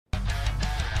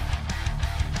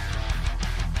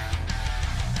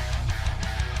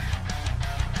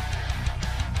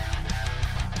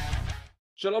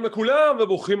שלום לכולם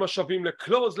וברוכים השבים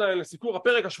לקלוזליין, לסיקור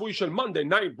הפרק השבועי של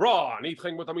Monday Night Raw. אני איתכם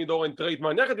כמו תמיד אורן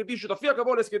טרייטמן, יחד איתי שותפי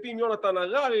הכבוד להסכתים יונתן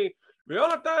הררי.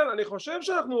 ויונתן, אני חושב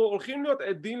שאנחנו הולכים להיות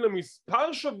עדים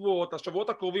למספר שבועות, השבועות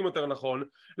הקרובים יותר נכון,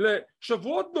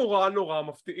 לשבועות נורא נורא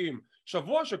מפתיעים.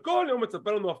 שבוע שכל יום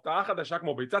מצפה לנו הפתעה חדשה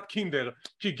כמו ביצת קינדר,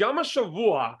 כי גם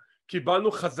השבוע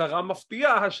קיבלנו חזרה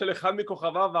מפתיעה של אחד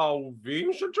מכוכביו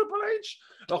האהובים של טריפל אייץ'.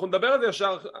 אנחנו נדבר על זה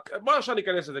ישר, בואו ישר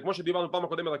ניכנס לזה, כמו שדיברנו פעם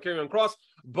הקודמת על קריון קרוס.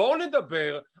 בואו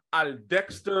נדבר על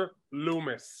דקסטר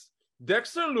לומיס.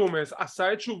 דקסטר לומיס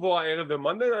עשה את שובו הערב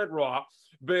ב-Monday Night Raw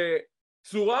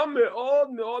בצורה מאוד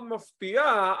מאוד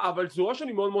מפתיעה, אבל צורה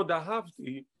שאני מאוד מאוד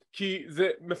אהבתי, כי זה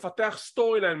מפתח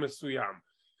סטורי ליין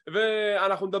מסוים.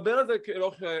 ואנחנו נדבר על זה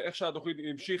איך שהתוכנית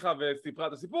המשיכה וסיפרה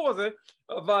את הסיפור הזה,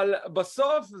 אבל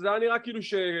בסוף זה היה נראה כאילו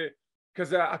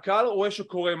שכזה הקהל רואה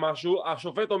שקורה משהו,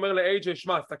 השופט אומר ל-AJ,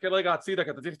 שמע, תסתכל רגע הצידה כי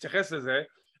אתה צריך להתייחס לזה,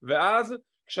 ואז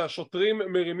כשהשוטרים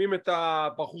מרימים את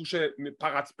הבחור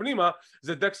שפרץ פנימה,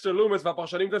 זה דקסטר לומיס,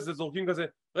 והפרשנים כזה זורקים כזה,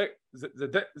 רגע,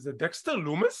 זה דקסטר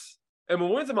לומיס? הם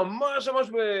אומרים את זה ממש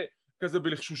כזה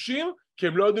בלחשושים, כי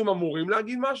הם לא יודעים אמורים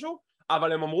להגיד משהו,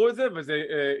 אבל הם אמרו את זה וזה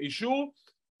אישור.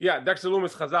 דקסטר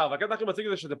לומיס חזר, והקטע הכי מציג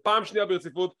זה שזה פעם שנייה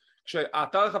ברציפות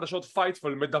כשהאתר החדשות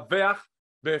פייטפול מדווח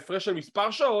בהפרש של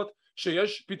מספר שעות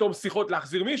שיש פתאום שיחות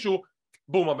להחזיר מישהו,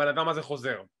 בום, הבן אדם הזה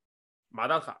חוזר. מה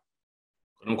דעתך?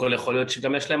 קודם כל יכול להיות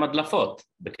שגם יש להם הדלפות,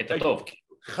 בקטע טוב.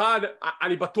 חד,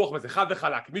 אני בטוח בזה, חד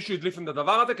וחלק, מישהו ידליף את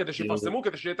הדבר הזה כדי שיפרסמו,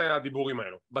 כדי שיהיה את הדיבורים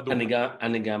האלו.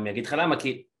 אני גם אגיד לך למה,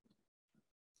 כי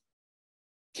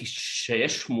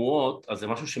כשיש שמועות, אז זה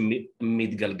משהו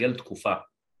שמתגלגל תקופה.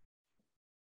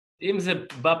 אם זה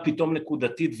בא פתאום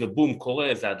נקודתית ובום קורה,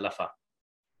 זה הדלפה.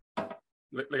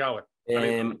 לגמרי.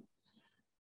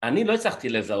 אני לא הצלחתי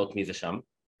לזהות מי זה שם,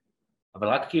 אבל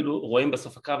רק כאילו רואים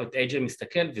בסוף הקרב את AJ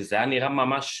מסתכל, וזה היה נראה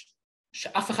ממש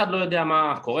שאף אחד לא יודע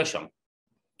מה קורה שם.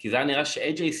 כי זה היה נראה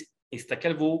ש-AJ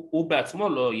הסתכל והוא בעצמו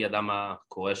לא ידע מה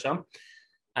קורה שם.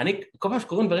 כל פעם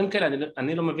שקוראים דברים כאלה,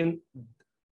 אני לא מבין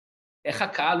איך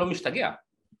הקהל לא משתגע.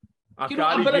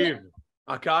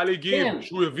 הקהל הגיב,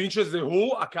 שהוא הבין שזה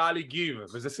הוא, הקהל הגיב,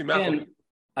 וזה שימח אותי. כן,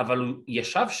 אבל הוא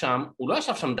ישב שם, הוא לא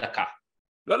ישב שם דקה.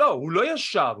 לא, הוא לא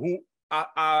ישב,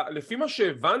 לפי מה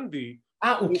שהבנתי...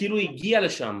 הוא כאילו הגיע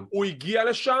לשם. הוא הגיע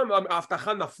לשם,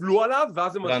 ההבטחה נפלו עליו,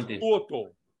 ואז הם עשו אותו.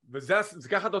 וזה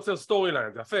ככה אתה עוצר סטורי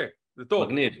ליין, זה יפה, זה טוב.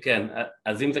 מגניב, כן,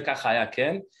 אז אם זה ככה היה,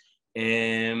 כן.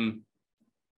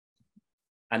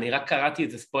 אני רק קראתי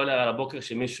איזה ספוילר על הבוקר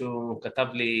שמישהו כתב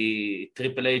לי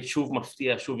טריפל אייץ' שוב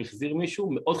מפתיע, שוב החזיר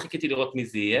מישהו, מאוד חיכיתי לראות מי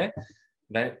זה יהיה,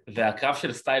 והקרב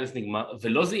של סטיילס נגמר,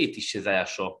 ולא זיהיתי שזה היה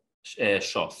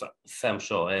סאם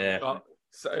שו,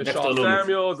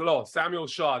 סמיול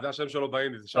שו, זה השם שלו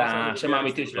באינדי, זה השם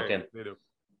האמיתי שלו, כן.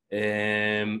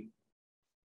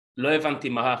 לא הבנתי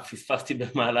מה פספסתי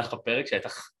במהלך הפרק, שהייתה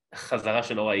חזרה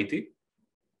שלא ראיתי,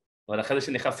 אבל אחרי זה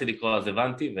שנכנסתי לקרוא אז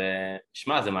הבנתי,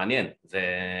 ושמע, זה מעניין, זה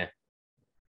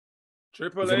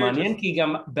מעניין כי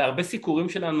גם בהרבה סיקורים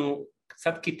שלנו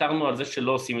קצת קיטרנו על זה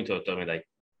שלא עושים איתו יותר מדי.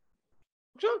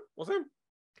 עכשיו, עושים.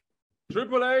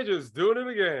 Triple H is doing it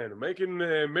again, making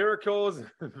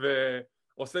miracles,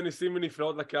 ועושה ניסים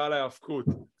ונפלאות לקהל ההאבקות.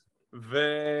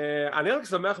 ואני רק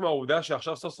שמח מהעובדה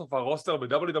שעכשיו סוף סוף הרוסטר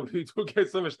ב-WWE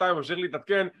 2K22 ממשיך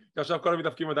להתעדכן, כי עכשיו כל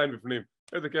המתאבקים עדיין בפנים.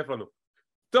 איזה כיף לנו.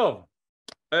 טוב.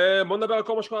 בואו נדבר על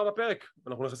כל מה שקורה בפרק.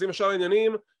 אנחנו נכנסים ישר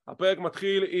לעניינים. הפרק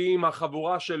מתחיל עם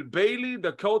החבורה של ביילי,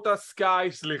 דקוטה סקאי,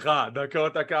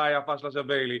 דקוטה קאי, הפשלה של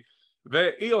ביילי,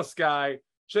 ואיו סקאי,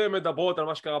 שמדברות על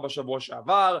מה שקרה בשבוע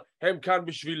שעבר. הם כאן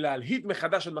בשביל להלהיט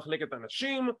מחדש את מחלקת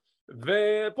הנשים,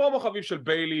 ופה חביב של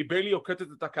ביילי. ביילי יוקטת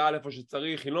את הקהל איפה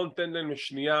שצריך, היא לא נותנת להם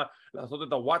שנייה לעשות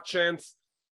את ה-what chance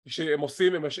שהם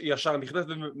עושים, הם ישר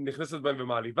נכנסת בהם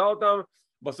ומעליבה אותם.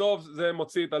 בסוף זה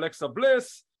מוציא את אלכסה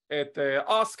בליס, את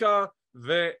אוסקה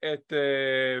ואת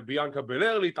ביאנקה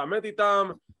בלר להתעמת איתם,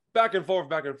 back and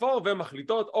forth,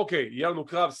 ומחליטות, אוקיי, יהיה לנו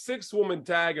קרב 6-woman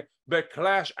tag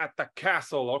ב-Clash at the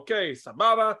Castle, אוקיי,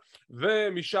 סבבה,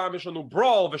 ומשם יש לנו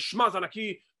ברול ושמז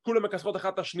ענקי, כולם מקסחות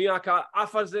אחת את השנייה,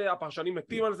 אף על זה, הפרשנים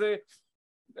מתים על זה,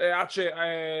 עד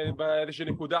שבאיזושהי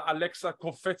נקודה אלכסה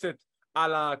קופצת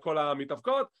על כל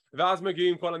המתאבקות, ואז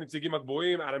מגיעים כל הנציגים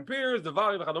הגבוהים, אלן פירס,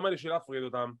 דברי וכדומה, בשביל להפריד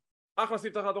אותם. אחלה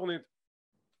ספתח התוכנית.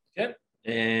 כן,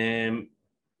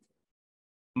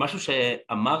 משהו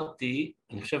שאמרתי,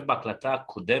 אני חושב בהקלטה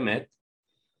הקודמת,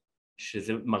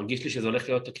 שזה מרגיש לי שזה הולך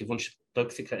להיות הכיוון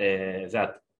שטוקסיק, זה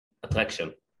אטרקשן.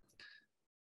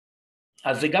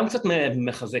 אז זה גם קצת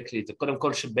מחזק לי את זה, קודם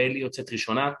כל שביילי יוצאת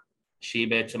ראשונה, שהיא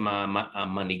בעצם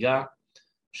המנהיגה,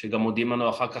 שגם מודיעים לנו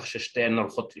אחר כך ששתיהן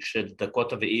הולכות,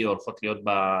 שדקוטה ואי הולכות להיות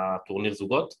בטורניר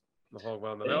זוגות, נכון,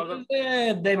 כבר נדבר על זה.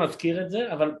 זה די מזכיר את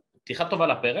זה, אבל פתיחה טובה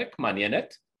לפרק,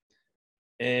 מעניינת.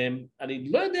 אני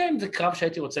לא יודע אם זה קרב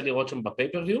שהייתי רוצה לראות שם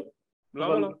בפייפריוויו.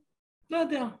 למה לא? לא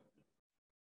יודע.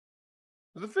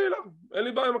 זה פילר, אין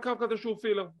לי בעיה עם הקרב כזה שהוא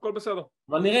פילר, הכל בסדר.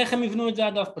 אבל נראה איך הם יבנו את זה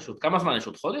עד אז פשוט. כמה זמן יש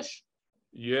עוד חודש?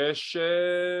 יש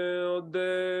עוד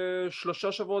 3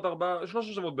 שבועות,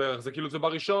 3 שבועות בערך, זה כאילו זה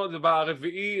בראשון, זה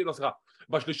ברביעי, לא סליחה,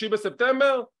 בשלישי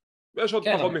בספטמבר, ויש עוד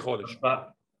פחות מחודש.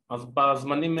 אז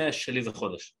בזמנים שלי זה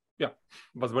חודש.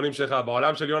 בזמנים שלך,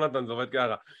 בעולם של יונתן זה עובד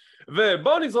ככה.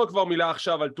 ובואו נזרוק כבר מילה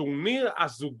עכשיו על טורניר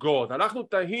הזוגות. אנחנו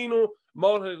תהינו מה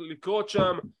הולך לקרות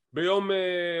שם ביום,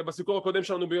 בסיקור הקודם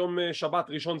שלנו ביום שבת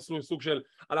ראשון סוג של,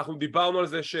 אנחנו דיברנו על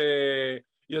זה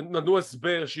שנתנו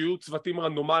הסבר שיהיו צוותים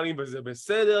רנדומליים וזה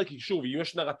בסדר, כי שוב, אם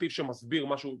יש נרטיב שמסביר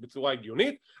משהו בצורה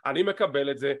הגיונית, אני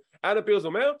מקבל את זה. אדם פירס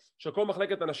אומר שכל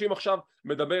מחלקת אנשים עכשיו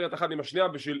מדברת אחד עם השנייה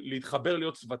בשביל להתחבר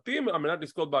להיות צוותים על מנת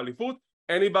לזכות באליפות,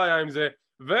 אין לי בעיה עם זה.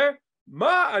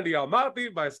 ומה אני אמרתי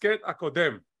בהסקט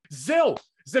הקודם? זהו,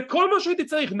 זה כל מה שהייתי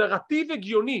צריך, נרטיב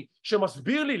הגיוני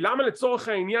שמסביר לי למה לצורך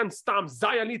העניין סתם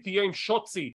זיה לי תהיה עם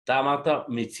שוטסי. אתה אמרת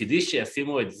מצידי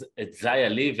שישימו את זיה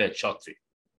לי ואת שוטסי.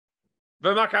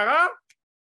 ומה קרה?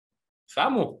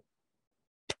 שמו.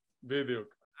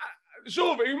 בדיוק.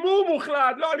 שוב, אימור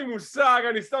מוחלט, לא היה לי מושג,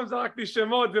 אני סתם זרקתי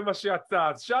שמות, זה מה שיצא.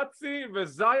 אז שצי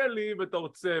וזיה לי בתור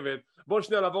צוות. בואו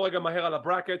שנייה לעבור רגע מהר על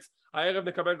הברקטס. הערב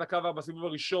נקבל את הקו בסיבוב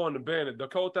הראשון בין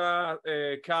דקוטה,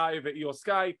 קאי ואיו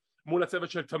סקאי מול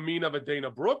הצוות של תמינה ודיינה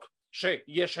ברוק,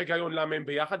 שיש היגיון למה הם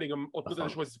ביחד, גם עוד פעם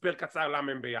איזשהו הסבר קצר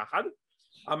למה הם ביחד.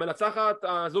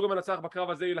 הזוג המנצח בקרב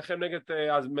הזה ילחם נגד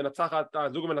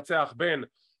הזוג המנצח בין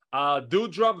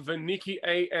דודרופ וניקי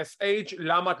ASH,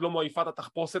 למה את לא מעיפה את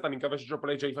התחפושת, אני מקווה שטריפל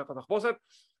אייץ' יעיפה את התחפושת,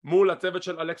 מול הצוות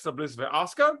של אלכסה בליס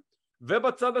ואסקה.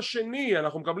 ובצד השני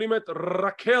אנחנו מקבלים את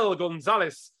רקל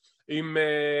גונזלס עם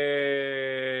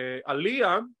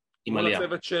עליה, מול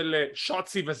הצוות של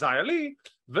שוטסי וזיה לי,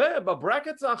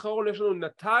 ובברקטס האחרון יש לנו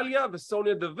נטליה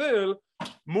וסוניה דוויל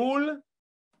מול,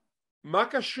 מה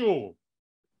קשור?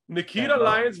 ניקיטה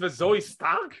ליינס וזוי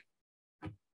סטארק?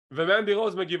 ומנדי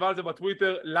רוז מגיבה על זה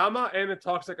בטוויטר, למה אין את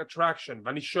טוקסיק אטרקשן?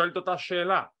 ואני שואלת אותה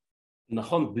שאלה.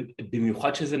 נכון,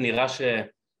 במיוחד שזה נראה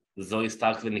שזוי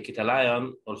סטארק וניקיטה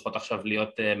ליון הולכות עכשיו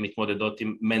להיות מתמודדות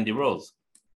עם מנדי רוז.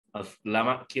 אז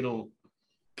למה,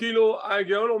 כאילו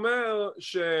ההיגיון אומר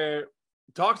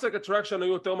שטוקסיק אטרקשן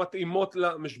היו יותר מתאימות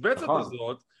למשבצת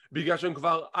הזאת, בגלל שהם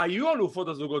כבר היו אלופות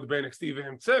הזוגות ב-NXT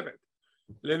והם צוות.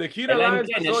 לניקיטה ליינס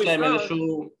וזוי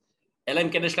סטארק... אלא אם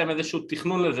כן יש להם איזשהו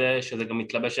תכנון לזה, שזה גם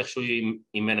מתלבש איכשהו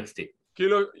עם NXT.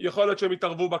 כאילו, יכול להיות שהם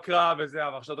יתערבו בקרב וזה,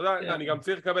 אבל עכשיו, אתה יודע, אני גם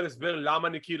צריך לקבל הסבר למה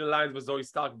ניקיטה ליינס וזוי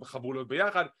סטארק חברו להיות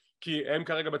ביחד, כי הם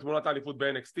כרגע בתמונת האליפות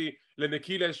ב-NXT,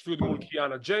 לניקיטה יש פיוד מול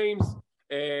קיאנה ג'יימס,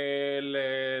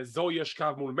 לזוי יש קו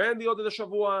מול מנדי עוד איזה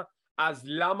שבוע, אז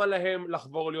למה להם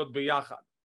לחבור להיות ביחד?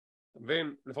 אתה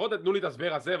מבין? לפחות תנו לי את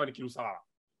הסבר הזה ואני כאילו סבבה.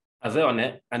 אז זהו,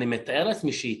 אני מתאר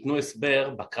לעצמי שיתנו הסבר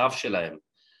בקרב שלהם,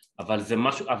 אבל זה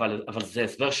משהו, אבל זה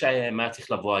הסבר שהיה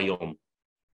צריך לבוא היום.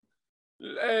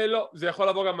 לא, זה יכול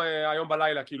לבוא גם היום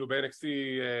בלילה, כאילו ב-NXT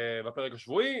בפרק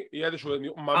השבועי, יהיה איזשהו...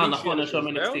 נכון, יש לו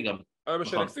NXT גם. היום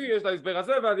יש NXT, יש את ההסבר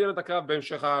הזה, ועד יהיה את הקרב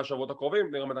בהמשך השבועות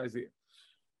הקרובים, נראה מתי זה יהיה.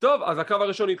 טוב, אז הקו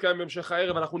הראשון יתקיים בהמשך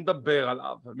הערב, אנחנו נדבר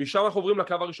עליו. משם אנחנו עוברים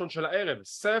לקו הראשון של הערב,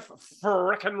 סף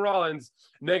פרקן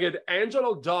רולינס נגד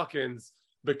אנג'לו דוקינס,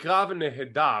 בקרב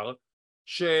נהדר,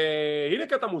 שהנה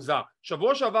קטע מוזר,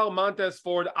 שבוע שעבר מונטז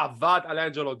פורד עבד על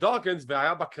אנג'לו דוקינס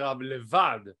והיה בקרב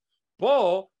לבד.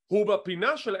 פה הוא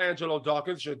בפינה של אנג'לו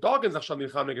דוקינס, שדוקינס עכשיו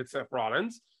נלחם נגד סף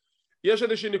רולינס, יש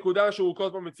איזושהי נקודה שהוא כל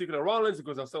פעם מציג לרולינס,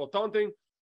 זה עושה לו טונטינג,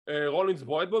 רולינס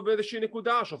בועט בו באיזושהי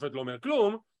נקודה, השופט לא אומר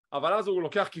כלום, אבל אז הוא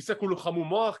לוקח כיסא כולו חמום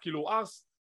מוח, כאילו אס,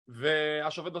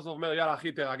 והשופט בסוף אומר יאללה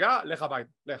אחי תרגע, לך הביתה,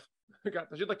 לך,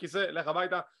 תשאיר את הכיסא, לך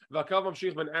הביתה, והקרב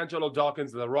ממשיך בין אנג'לו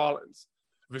דוקינס לרולינס.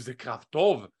 וזה קרב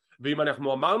טוב, ואם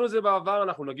אנחנו אמרנו את זה בעבר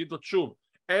אנחנו נגיד זאת שוב,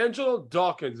 אנג'לו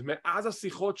דוקינס מאז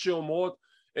השיחות שאומרות,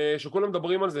 שכולם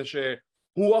מדברים על זה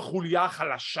שהוא החוליה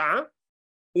החלשה,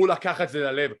 הוא לקח את זה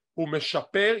ללב, הוא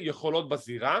משפר יכולות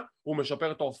בזירה, הוא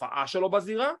משפר את ההופעה שלו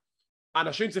בזירה,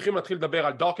 אנשים צריכים להתחיל לדבר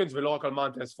על דוקינס ולא רק על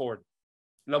מונטז פורד,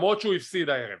 למרות שהוא הפסיד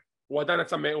הערב, הוא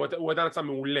עדיין יצא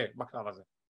מעולה בקרב הזה.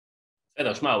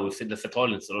 בסדר, שמע, הוא הפסיד לסט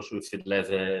רולינס, זה לא שהוא הפסיד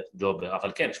לאיזה ג'ובר,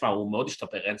 אבל כן, שמע, הוא מאוד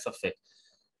השתפר, אין ספק.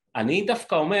 אני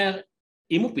דווקא אומר,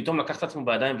 אם הוא פתאום לקח את עצמו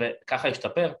בידיים וככה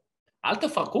ישתפר, אל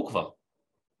תפרקו כבר.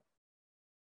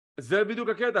 זה בדיוק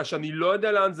הקטע, שאני לא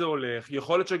יודע לאן זה הולך,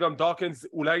 יכול להיות שגם דוקינס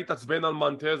אולי יתעצבן על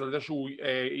מונטז, על זה שהוא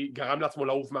גרם לעצמו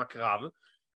לעוף מהקרב,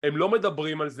 הם לא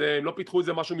מדברים על זה, הם לא פיתחו את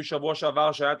זה משהו משבוע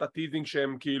שעבר, שהיה את הטיזינג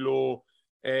שהם כאילו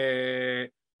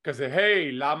כזה,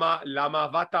 היי, למה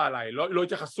עבדת עליי? לא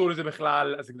התייחסו לזה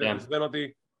בכלל, אז זה כדי לסבן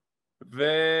אותי.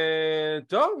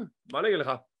 וטוב, מה אני אגיד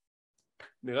לך?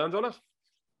 נראה אם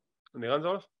זה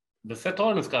הולך? בסט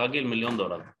רולינס כרגיל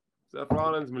 $1,000,000. סט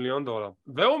רולינס $1,000,000.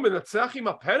 והוא מנצח עם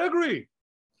הפדגרי.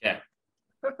 כן.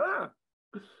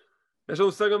 יש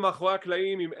לנו סגמנט מאחורי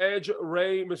הקלעים עם אדג',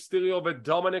 ריי, מיסטריו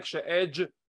ודומניק, שאדג'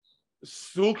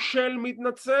 סוג של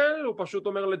מתנצל, הוא פשוט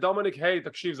אומר לדומניק, היי,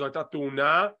 תקשיב, זו הייתה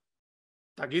תאונה,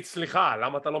 תגיד סליחה,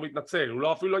 למה אתה לא מתנצל?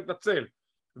 הוא אפילו לא התנצל.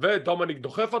 ודומניק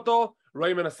דוחף אותו,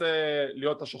 ריי מנסה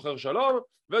להיות השוחר שלום,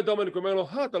 ודומניק אומר לו,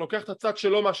 אתה לוקח את הצד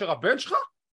שלו מאשר הבן שלך?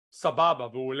 סבבה,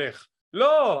 והוא הולך.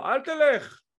 לא, אל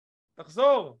תלך,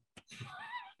 תחזור.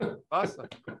 פסה.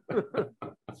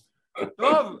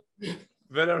 טוב,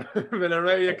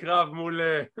 ולריי יהיה קרב מול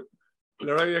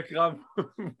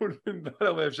פין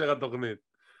בלר בהמשך התוכנית.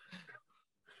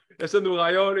 יש לנו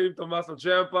רעיון עם תומאסו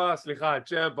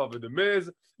צ'מפה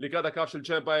ודמיז לקראת הקרב של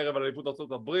צ'מפה הערב על אליפות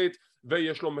ארצות הברית,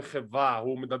 ויש לו מחווה.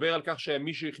 הוא מדבר על כך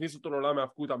שמי שהכניס אותו לעולם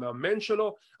ההאבקות, המאמן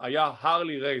שלו היה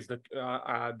הרלי רייס, the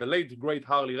late great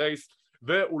הרלי רייס,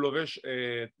 והוא לובש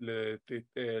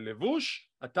לבוש,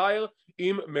 הטייר,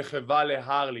 עם מחווה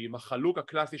להרלי, עם החלוק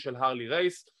הקלאסי של הרלי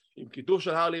רייס, עם כיתוב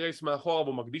של הרלי רייס מאחורה,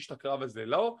 והוא מקדיש את הקרב הזה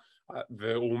לו,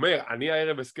 והוא אומר, אני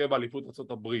הערב אזכה באליפות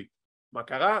ארצות הברית. מה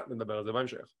קרה? נדבר על זה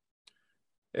בהמשך.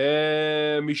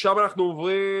 משם אנחנו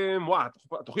עוברים,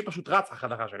 התוכנית פשוט רצה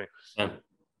אחד אחרי השני.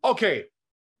 אוקיי,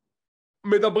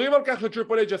 מדברים על כך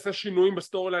שטריפל אייג' יעשה שינויים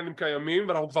בסטורי ליינים קיימים,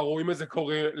 ואנחנו כבר רואים את זה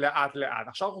קורה לאט לאט.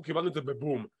 עכשיו אנחנו קיבלנו את זה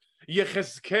בבום.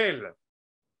 יחזקאל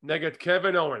נגד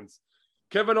קווין אורנס.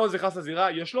 קווין אורנס נכנס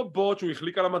לזירה, יש לו בוט שהוא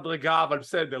החליק על המדרגה, אבל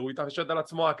בסדר, הוא התעשת על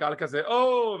עצמו, הקהל כזה,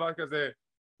 ואז כזה,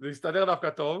 זה הסתדר דווקא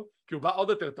טוב, כי הוא בא עוד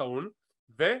יותר טעון,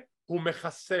 והוא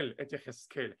מחסל את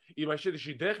יחזקאל. אם יש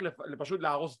איזושהי דרך פשוט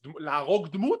להרוג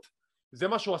דמות, זה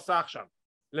מה שהוא עשה עכשיו.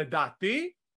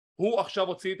 לדעתי, הוא עכשיו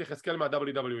הוציא את יחזקאל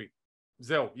מה-WWE.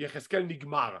 זהו, יחזקאל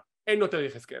נגמר, אין יותר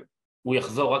יחזקאל. הוא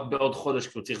יחזור רק בעוד חודש,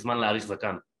 כי הוא צריך זמן להאריך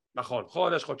זקן. נכון,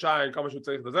 חודש, חודשיים, כמה שהוא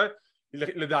צריך בזה.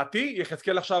 לדעתי,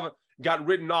 יחזקאל עכשיו got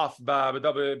written off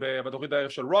בתוכנית הערב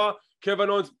של רוע, קווין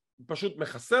אורנס פשוט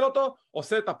מחסל אותו,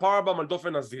 עושה את הפאורבאם על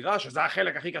דופן הזירה, שזה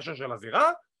החלק הכי קשה של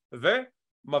הזירה,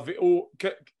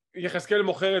 יחזקאל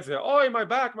מוכר את זה, אוי, my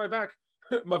back,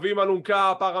 מביאים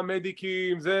אלונקה,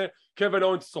 פרמדיקים, זה, קווין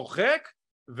אורנס צוחק,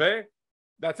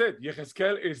 that's it,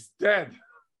 יחזקאל is dead,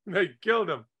 they killed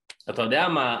him. אתה יודע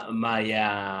מה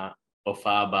היה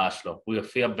ההופעה הבאה שלו? הוא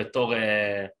יופיע בתור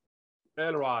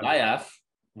לייף,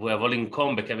 והוא יבוא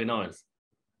לנקום בקווין אורנס.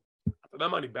 אתה יודע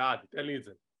מה, אני בעד, תן לי את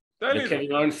זה.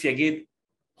 וקווין אורנס יגיד,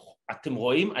 אתם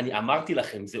רואים? אני אמרתי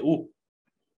לכם, זה הוא.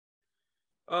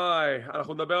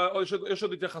 אנחנו נדבר, יש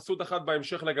עוד התייחסות אחת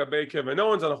בהמשך לגבי קווין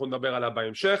אורנס, אנחנו נדבר עליה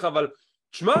בהמשך, אבל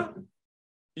תשמע,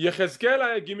 יחזקאל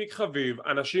היה גימיק חביב,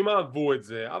 אנשים אהבו את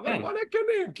זה, אבל בוא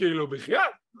נקנים, כאילו,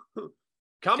 בחייאת.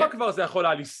 כמה כבר זה יכול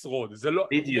היה לשרוד?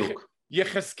 בדיוק.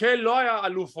 יחזקאל לא היה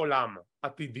אלוף עולם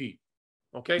עתידי,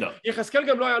 אוקיי? יחזקאל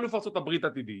גם לא היה אלוף ארצות הברית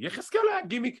עתידי. יחזקאל היה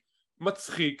גימיק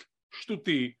מצחיק,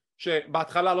 שטותי,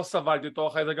 שבהתחלה לא סבלתי אותו,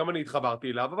 אחרי זה גם אני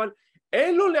התחברתי אליו, אבל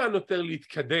אין לו לאן יותר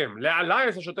להתקדם.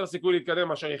 לאלייס יש יותר סיכוי להתקדם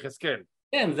מאשר יחזקאל.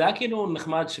 כן, זה היה כאילו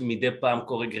נחמד שמדי פעם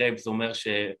קורי גרייבס אומר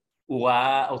שהוא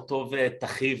ראה אותו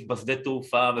ותחיב בשדה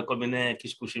תעופה וכל מיני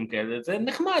קשקושים כאלה. זה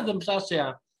נחמד, זה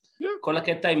משעשע. כל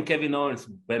הקטע עם קווין אורנס,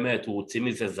 באמת, הוא הוציא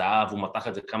מזה זהב, הוא מתח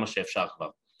את זה כמה שאפשר כבר.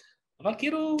 אבל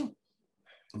כאילו,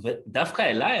 ודווקא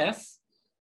אלייס,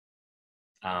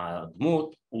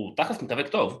 הדמות, הוא תכף מתאבק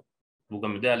טוב, והוא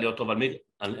גם יודע להיות טוב על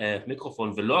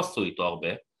מיקרופון, ולא עשו איתו הרבה.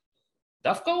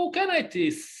 דווקא הוא כן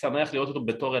הייתי שמח לראות אותו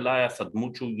בתור אלייס,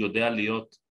 הדמות שהוא יודע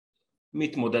להיות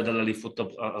מתמודד על אליפות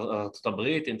ארצות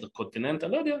הברית, אינטרקונטיננטל,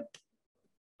 לא יודע,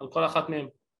 על כל אחת מהם.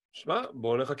 שמע,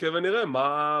 בואו נחכה ונראה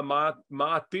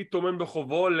מה עתיד טומן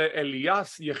בחובו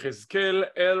לאליאס, יחזקאל,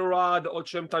 אלרד, עוד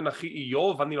שם תנכי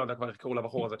איוב, אני לא יודע כבר איך קראו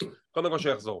לבחור הזה, קודם כל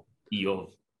שיחזור.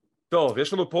 איוב. טוב,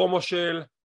 יש לנו פרומו של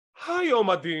היום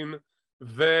הדין,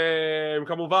 והם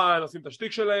כמובן עושים את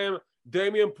השטיק שלהם,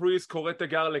 דמיאן פריסט קורא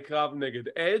תיגר לקרב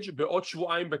נגד אדג' בעוד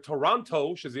שבועיים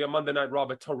בטורנטו, שזה יהיה Monday Night Raw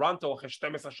בטורנטו אחרי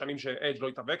 12 שנים שאדג' לא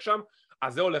יתאבק שם,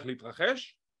 אז זה הולך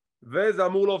להתרחש, וזה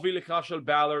אמור להוביל לקרב של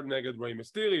בלרד נגד ריי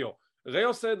מיסטריו. ריי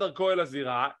עושה דרכו אל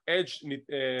הזירה, אדג'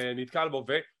 נתקל בו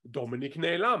ודומיניק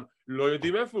נעלם, לא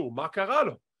יודעים איפה הוא, מה קרה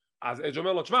לו? אז אדג'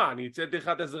 אומר לו, תשמע, אני אצא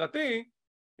את עזרתי,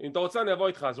 אם אתה רוצה אני אבוא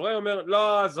איתך. אז ריי אומר,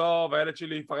 לא, עזוב, הילד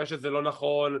שלי יפרש את זה לא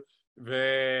נכון,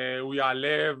 והוא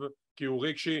יעלב, כי הוא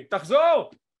רגשי,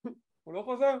 תחזור! הוא לא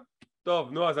חוזר?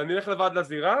 טוב, נו, אז אני אלך לבד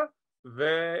לזירה,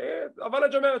 אבל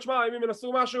אדג' אומר, תשמע, אם הם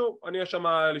ינסו משהו, אני אהיה שם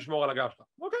לשמור על הגב שלך.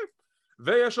 אוקיי.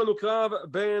 ויש לנו קרב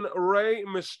בין ריי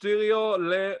מיסטריו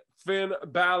לפין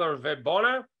בלר,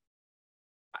 ובונה,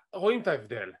 רואים את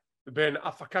ההבדל בין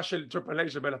הפקה של טריפל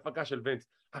אייץ' לבין הפקה של וינס.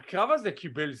 הקרב הזה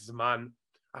קיבל זמן,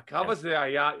 הקרב הזה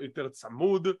היה יותר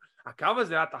צמוד, הקרב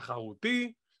הזה היה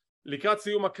תחרותי, לקראת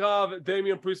סיום הקרב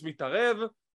דמיאן פריסט מתערב,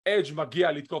 אדג'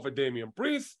 מגיע לתקוף את דמיאן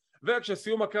פריסט,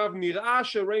 וכשסיום הקרב נראה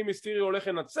שריי מיסטריו הולך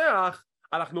לנצח,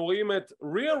 אנחנו רואים את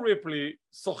ריה ריפלי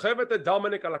סוחבת את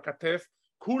דומיניק על הכתף,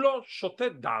 כולו שותה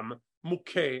דם,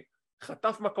 מוכה,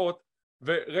 חטף מכות,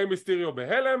 וריי מיסטריו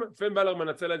בהלם. פין בלר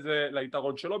מנצל את זה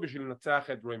ליתרון שלו בשביל לנצח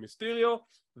את ריי מיסטריו,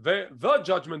 ו-The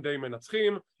Judgment Day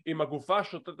מנצחים עם הגופה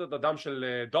שוטטת את הדם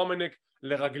של דומיניק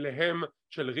לרגליהם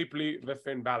של ריפלי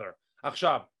ופין בלר.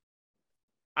 עכשיו,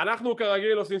 אנחנו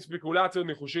כרגיל עושים ספקולציות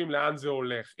ניחושים לאן זה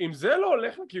הולך. אם זה לא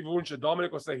הולך לכיוון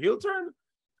שדומיניק עושה הילטרן,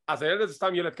 אז הילד הזה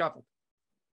סתם ילד כפות.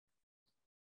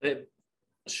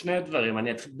 שני דברים,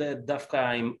 אני אתחיל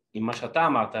דווקא עם מה שאתה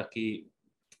אמרת, כי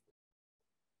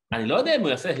אני לא יודע אם הוא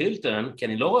יעשה הילטרן, כי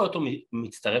אני לא רואה אותו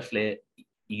מצטרף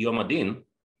ליום הדין.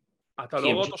 אתה לא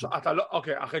רואה אותו,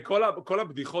 אוקיי, אחרי כל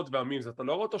הבדיחות והמימס, אתה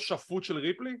לא רואה אותו שפוט של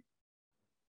ריפלי?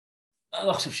 אני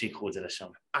לא חושב שיקחו את זה לשם.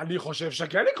 אני חושב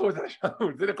שכן יקחו את זה לשם,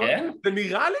 כן? זה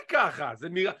נראה לי ככה,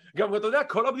 גם אתה יודע,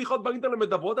 כל הבדיחות באינטרנט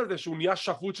מדברות על זה שהוא נהיה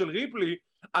שפוט של ריפלי,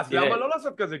 אז למה לא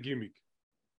לעשות כזה גימיק?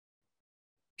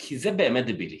 כי זה באמת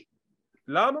דבילי.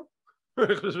 למה?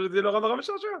 אני חושב שזה נורא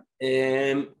משעשע.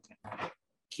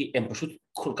 כי הם פשוט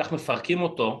כל כך מפרקים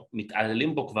אותו,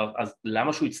 מתעללים בו כבר, אז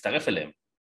למה שהוא יצטרף אליהם?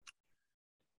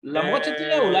 למרות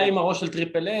שתראה, אולי עם הראש של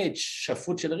טריפל אייץ',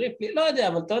 שפוט של ריפלי, לא יודע,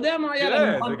 אבל אתה יודע מה היה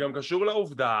לנו מוכן. זה גם קשור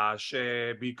לעובדה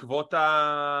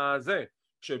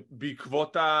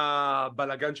שבעקבות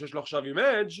הבלגן שיש לו עכשיו עם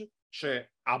אדג',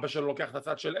 שאבא שלו לוקח את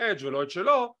הצד של אדג' ולא את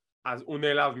שלו, אז הוא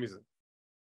נעלב מזה.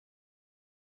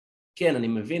 כן, אני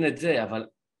מבין את זה, אבל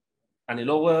אני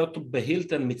לא רואה אותו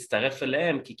בהילטון מצטרף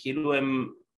אליהם, כי כאילו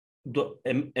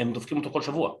הם דופקים אותו כל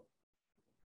שבוע.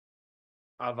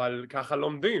 אבל ככה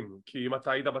לומדים, כי אם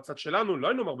אתה היית בצד שלנו, לא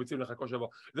היינו מרביצים לך כל שבוע.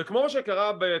 זה כמו מה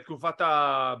שקרה בתקופת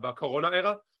בקורונה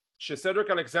era, שסדריק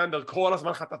אלכסנדר כל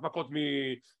הזמן חטף מכות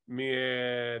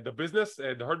the business,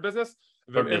 the hurt business,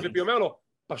 ו-MVP אומר לו,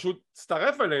 פשוט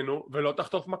תצטרף אלינו ולא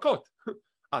תחטוף מכות.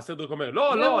 אז סדריק אומר,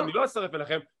 לא, אני לא אצטרף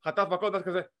אליכם, חטף מכות, אז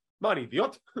כזה, מה, אני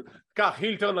אידיוט? כך,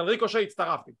 הילטרן על ריקושי,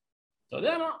 הצטרפתי. אתה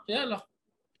יודע מה? יאללה.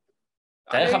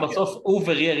 תאר לך בסוף, הוא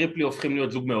וריה ריפלי הופכים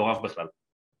להיות זוג מעורב בכלל.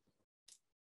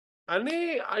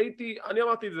 אני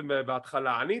אמרתי את זה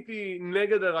בהתחלה, אני הייתי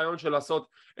נגד הרעיון של לעשות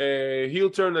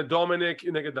הילטרן לדומיניק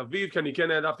נגד אביו, כי אני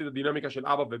כן העדפתי את הדינמיקה של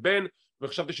אבא ובן,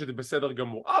 וחשבתי שזה בסדר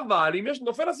גמור. אבל אם יש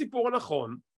נופל הסיפור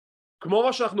הנכון, כמו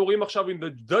מה שאנחנו רואים עכשיו עם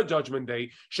The Judgment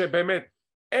Day, שבאמת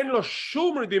אין לו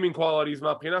שום redeeming qualities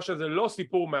מהבחינה שזה לא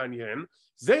סיפור מעניין,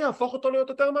 זה יהפוך אותו להיות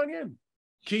יותר מעניין.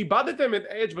 כי איבדתם את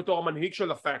אדג' בתור המנהיג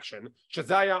של הפאקשן,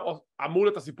 שזה היה אמור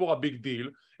להיות הסיפור הביג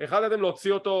דיל, החלטתם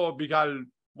להוציא אותו בגלל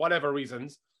whatever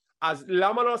reasons, אז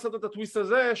למה לא לעשות את הטוויסט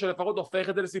הזה שלפחות הופך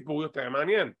את זה לסיפור יותר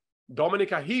מעניין?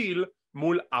 דומיניק ההיל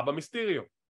מול אבא מיסטריו.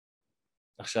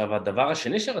 עכשיו הדבר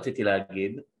השני שרציתי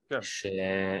להגיד, כן.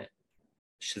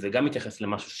 שזה גם מתייחס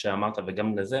למשהו שאמרת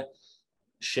וגם לזה,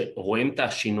 שרואים את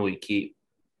השינוי, כי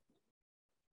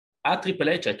הטריפל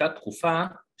אייץ' הייתה תקופה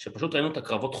שפשוט ראינו את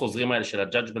הקרבות חוזרים האלה של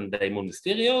ה-Judgment Day מול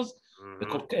מיסטריוז,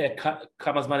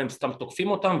 וכמה זמן הם סתם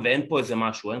תוקפים אותם ואין פה איזה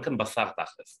משהו, אין כאן בשר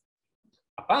תכלס.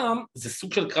 הפעם זה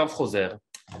סוג של קרב חוזר,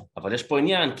 אבל יש פה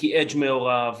עניין, כי אדג'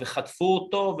 מעורב וחטפו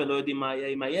אותו ולא יודעים מה יהיה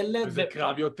עם הילד. וזה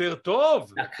קרב יותר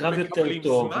טוב. הקרב יותר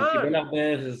טוב, הוא קיבל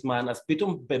הרבה זמן, אז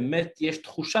פתאום באמת יש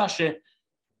תחושה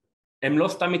שהם לא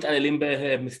סתם מתעללים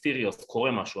במיסטריוס,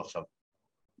 קורה משהו עכשיו.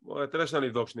 בואו, תראה שאני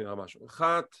לבדוק שנייה משהו.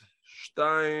 1,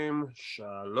 2,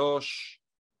 3,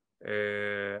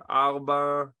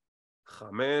 4,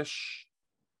 5,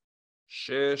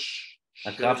 6,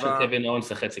 הקרב של קווין אונס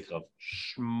זה חצי קרב.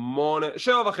 8,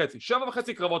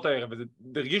 7.5 קרבות הערב, וזה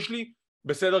הרגיש לי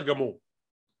בסדר גמור.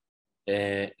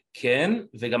 כן,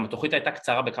 וגם התוכנית הייתה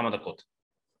קצרה בכמה דקות.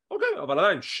 אוקיי, אבל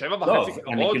עדיין, 7.5 קרבות. לא,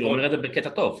 אני כאילו אומר את זה בקטע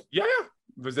טוב.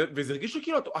 וזה הרגיש לי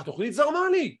כאילו, התוכנית זרמה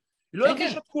לי. לא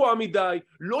הרגישה תקועה מדי,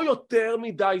 לא יותר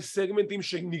מדי סגמנטים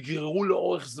שנגררו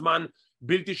לאורך זמן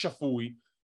בלתי שפוי.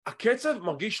 הקצב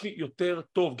מרגיש לי יותר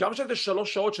טוב, גם שזה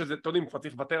 3 שעות שזה, אתם יודעים, כבר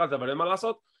צריך לוותר על זה, אבל אין מה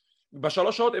לעשות.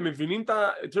 ב3 שעות הם מבינים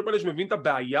טריפל אייץ' מבין את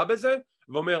הבעיה בזה,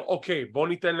 ואומר, אוקיי, בוא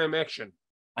ניתן להם אקשן.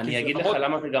 אני אגיד לך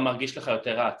למה זה גם מרגיש לך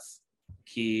יותר רץ,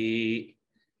 כי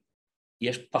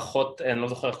יש פחות, אני לא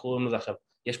זוכר איך קוראים לזה עכשיו,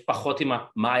 יש פחות עם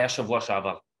מה היה שבוע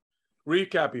שעבר.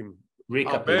 ריקאפים.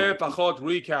 הרבה פחות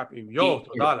ריקאפים.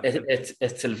 תודה לך.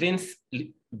 אצל וינס,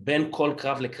 בין כל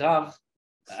קרב לקרב,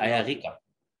 היה ריקאפ,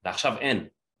 ועכשיו אין.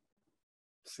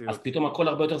 אז פתאום הכל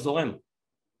הרבה יותר זורם.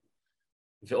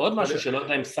 ועוד משהו שלא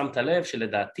יודע אם שמת לב,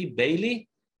 שלדעתי ביילי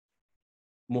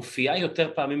מופיעה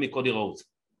יותר פעמים מקודי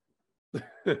רודס.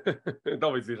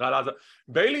 טוב, היא צריכה לעזור.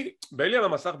 ביילי על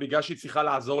המסך בגלל שהיא צריכה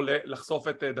לעזור לחשוף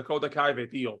את דקוטה קאי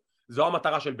ואת איו. זו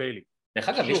המטרה של ביילי. דרך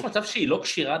אגב, יש מצב שהיא לא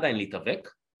קשירה עדיין להתאבק?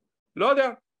 לא יודע.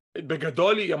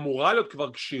 בגדול היא אמורה להיות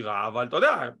כבר קשירה, אבל אתה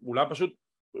יודע, אולי פשוט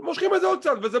מושכים את זה עוד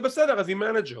קצת, וזה בסדר, אז היא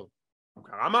מנג'ר.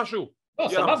 קרה משהו. לא,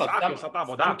 סבבה,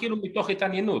 סתם כאילו מתוך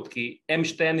התעניינות, כי הם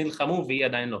שתיהן נלחמו והיא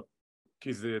עדיין לא.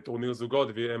 כי זה טורניר זוגות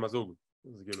והם הזוג.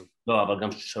 לא, אבל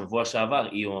גם שבוע שעבר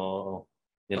היא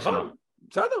נלחמה.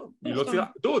 בסדר, היא לא צריכה,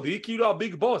 דוד, היא כאילו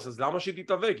הביג בוס, אז למה שהיא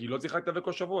תתאבק? היא לא צריכה להתאבק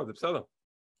כל שבוע, זה בסדר.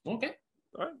 אוקיי.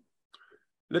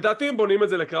 לדעתי הם בונים את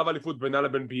זה לקרב אליפות בינה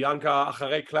לבין ביאנקה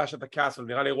אחרי קלאש את הקאסל,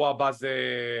 נראה לי אירוע הבא זה,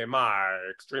 מה,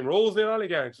 אקסטרים רולס נראה לי?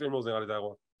 כן, אקסטרים רולס נראה לי זה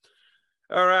האירוע.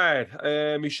 Alright,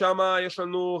 משם יש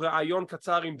לנו ראיון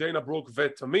קצר עם דיינה ברוק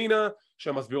ותמינה,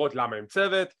 שמסבירות למה הם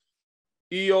צוות,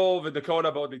 איו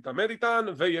ודקוטה בעוד להתעמד איתן,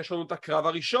 ויש לנו את הקרב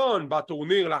הראשון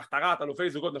בטורניר להכתרת אלופי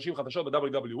זוגות נשים חדשות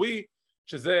ב-WWE,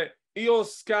 שזה איו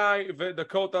סקאי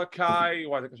ודקוטה קאי,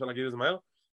 וואי זה קשה להגיד את זה מהר,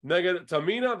 נגד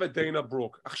תמינה ודיינה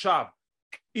ברוק. עכשיו,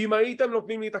 אם הייתם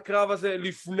נותנים לי את הקרב הזה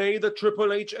לפני the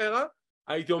Triple H era,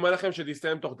 הייתי אומר לכם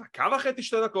שתסתיים תוך דקה וחצי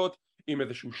 2 דקות עם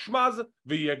איזשהו שמז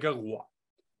ויהיה גרוע.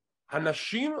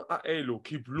 הנשים האלו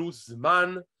קיבלו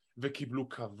זמן וקיבלו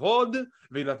כבוד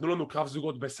ונתנו לנו קרב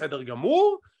זוגות בסדר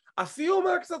גמור. הסיום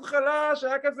היה קצת חלש,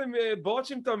 היה כזה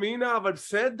בוטש עם תמינה, אבל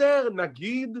בסדר,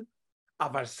 נגיד,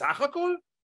 אבל סך הכל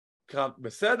קרב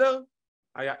בסדר,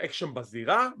 היה אקשן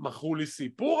בזירה, מכרו לי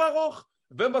סיפור ארוך,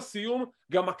 ובסיום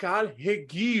גם הקהל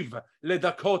הגיב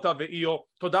לדקוטה ואיו.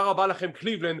 תודה רבה לכם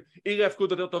קליבלנד, עיר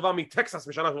ההפקות יותר טובה מטקסס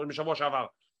משבוע שעבר.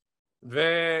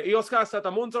 ואיו סקאי עשה את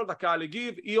המונסולט, הקהל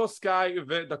הגיב, איו סקאי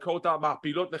ודקוטה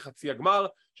מעפילות לחצי הגמר,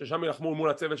 ששם ילחמו מול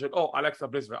הצוות של או אלכסה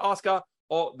בליס ואוסקה,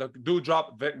 או דו-דרופ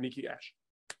וניקי אש.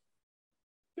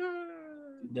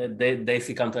 די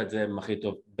סיכמת את זה הכי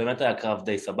טוב, באמת היה קרב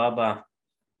די סבבה,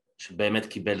 שבאמת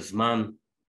קיבל זמן,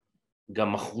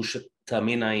 גם מכרו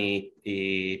שתמינה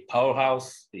היא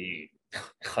פאוור-האוס, היא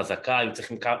חזקה, היו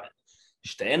צריכים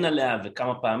להשתען עליה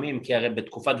וכמה פעמים, כי הרי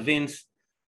בתקופת וינס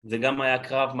זה גם היה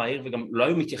קרב מהיר, וגם לא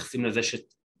היו מתייחסים לזה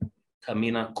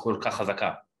שתמינה כל כך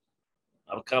חזקה.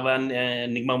 אבל הקרב היה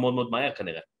נגמר מאוד מאוד מהר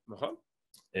כנראה. נכון.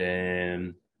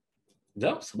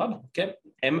 זהו, סבבה, כן.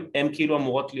 הם כאילו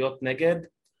אמורות להיות נגד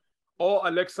או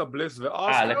אלכסה בליס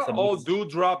ואוסקה, או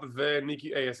דו-דרופ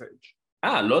וניקי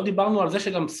ASH. לא דיברנו על זה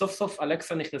שגם סוף סוף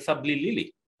אלכסה נכנסה בלי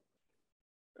לילי.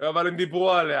 אבל הם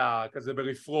דיברו עליה כזה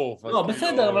ברפרוף. לא,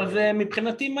 בסדר, אבל זה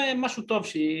מבחינתי משהו טוב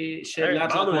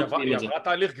שלאט לאט מוצאים את זה. היא עברה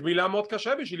תהליך גמילה מאוד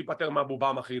קשה בשביל להיפטר מהבובה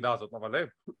המחרידה הזאת, אבל הם.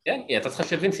 כן, היא הייתה צריכה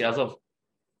שווינסי, עזוב.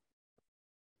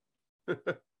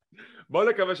 בוא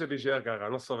נקווה שתישאר ככה,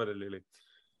 אני לא סובל את לילי.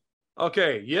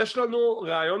 אוקיי, יש לנו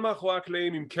ראיון מאחורי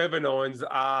הקלעים עם קווין אורנס,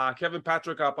 קווין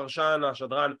פטריק הפרשן,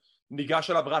 השדרן,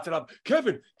 ניגש אליו, רץ אליו,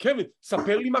 קווין,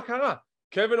 ספר לי מה קרה.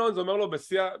 קווין אורנס אומר לו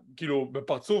כאילו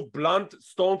בפרצוף בלנט,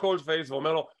 סטון קולד פייס,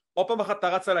 ואומר לו, עוד פעם אחת אתה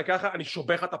רץ עליי ככה, אני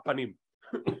שובך את הפנים.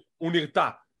 הוא נרתע,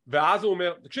 ואז הוא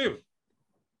אומר, תקשיב,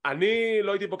 אני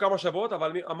לא הייתי פה כמה שבועות,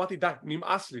 אבל אמרתי די,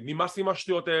 נמאס לי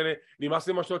מהשטויות האלה, נמאס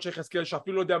לי מהשטויות של חזקאל,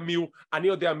 שאפילו לא יודע מי הוא, אני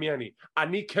יודע מי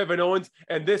אני קווין אורנס,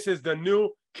 and this is the new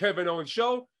קווין אורנס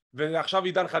show, ועכשיו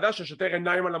עידן חדש ששוטר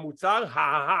עיניים על המוצר,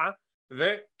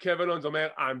 וקווין אורנס אומר,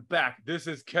 I'm back, this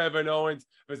is קווין אורנס,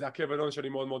 וזה הקווין אורנס שאני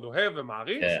מאוד מאוד אוהב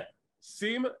ומעריץ.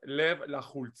 שים לב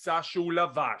לחולצה שהוא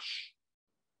לבש.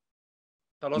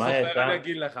 אתה לא זוכר, אני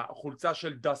אגיד לך, חולצה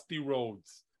של דסטי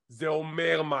רודס, זה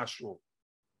אומר משהו.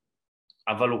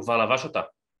 אבל הוא כבר לבש אותה.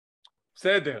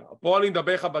 בסדר, פה אני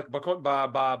מדבר לך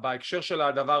בהקשר של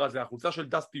הדבר הזה, החולצה של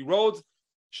דסטי רודס,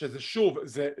 שזה שוב,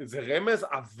 זה רמז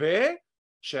עבה,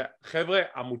 שחבר'ה,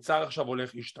 המוצר עכשיו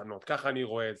הולך להשתנות, ככה אני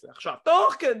רואה את זה. עכשיו,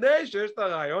 תוך כדי שיש את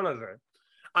הרעיון הזה,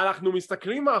 אנחנו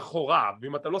מסתכלים מאחורה,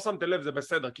 ואם אתה לא שמת לב זה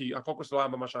בסדר, כי הפוקוס לא היה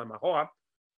במה שהיה מאחורה,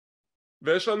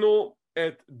 ויש לנו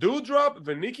את דו-דרופ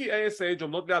וניקי ASH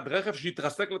עומדות ליד רכב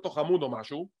שהתרסק לתוך עמוד או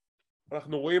משהו,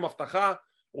 אנחנו רואים הבטחה,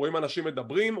 רואים אנשים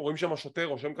מדברים, רואים שם השוטר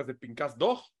רושם כזה פנקס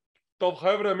דוח, טוב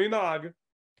חבר'ה מי נהג?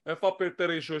 איפה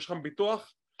הפלטר אישו? יש לכם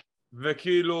ביטוח?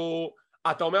 וכאילו,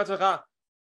 אתה אומר לעצמך,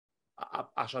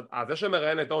 זה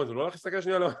שמראיין את אורנס, הוא לא הולך להסתכל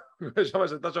שנייה, שם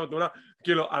שהייתה שם תמונה,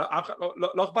 כאילו,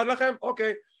 לא אכפת לכם?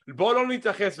 אוקיי, בואו לא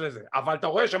נתייחס לזה, אבל אתה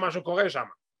רואה שמשהו קורה שם,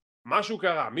 משהו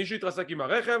קרה, מישהו התרסק עם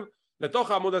הרכב,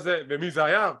 לתוך העמוד הזה, ומי זה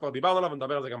היה, כבר דיברנו עליו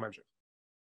ונדבר על זה גם בהמשך.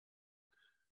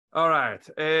 אורייט,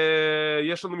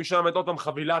 יש לנו משם את עוד פעם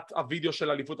חבילת הוידאו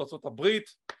של אליפות ארצות הברית,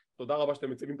 תודה רבה שאתם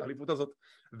מציגים את האליפות הזאת,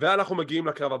 ואנחנו מגיעים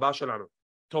לקרב הבא שלנו.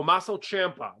 תומאסו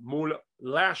צ'מפה מול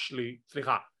לשלי,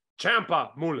 סליחה, צ'מפה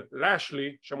מול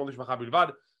לשלי, שמות משפחה בלבד,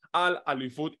 על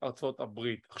אליפות ארצות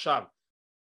הברית. עכשיו,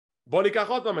 בוא ניקח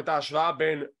עוד פעם את ההשוואה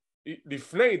בין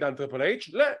לפני עידן טריפל אייץ'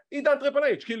 לעידן טריפל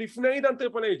אייץ', כי לפני עידן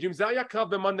טריפל אייץ', אם זה היה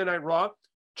קרב במונדי נייט רוא,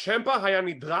 צ'מפה היה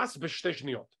נדרס בשתי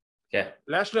שניות. כן.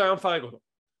 לשלי היה מפרק אותו.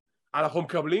 אנחנו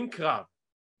מקבלים קרב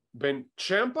בין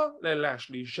צ'מפה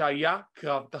ללשלי שהיה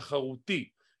קרב תחרותי.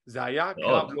 זה היה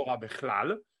קרב לא רע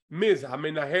בכלל. מיז,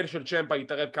 המנהל של צ'מפה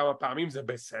התערב כמה פעמים, זה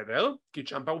בסדר, כי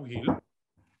צ'מפה הוא היל.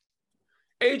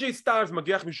 AJ סטיילס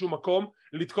מגיח משום מקום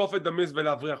לתקוף את דמיז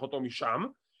ולהבריח אותו משם.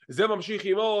 זה ממשיך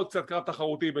עם עוד קצת קרב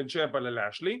תחרותי בין צ'מפה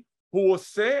ללשלי. הוא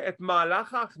עושה את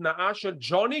מהלך ההכנעה של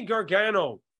ג'וני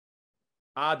גרגנו.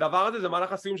 הדבר הזה זה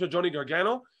מהלך הסיום של ג'וני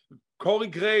גרגנו. קורי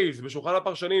גרייבס בשולחן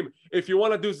הפרשנים, if you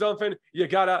want to do something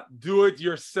you gotta do it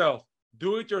yourself.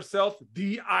 do it yourself,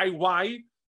 DIY.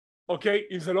 אוקיי,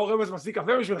 אם זה לא רמז מספיק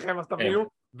קפה בשבילכם אז תבינו.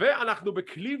 ואנחנו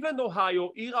בקליבלנד אוהיו,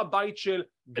 עיר הבית של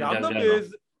גם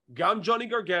דמיז, גם ג'וני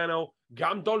גרגנו,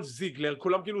 גם דולף זיגלר,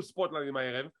 כולם כאילו ספוטלנדים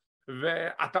הערב,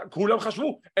 וכולם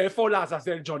חשבו איפה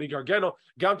לעזאזל ג'וני גרגנו.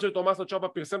 גם כשתומאסו צ'מפה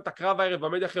פרסם את הקרב הערב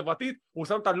במדיה החברתית, הוא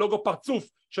שם את הלוגו פרצוף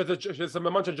שזה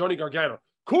סממן של ג'וני גרגנו.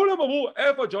 כולם אמרו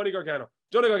איפה ג'וני גרגנו.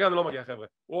 ג'וני גרגנו לא מגיע חבר'ה,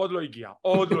 הוא עוד לא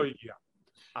הגיע.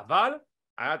 אבל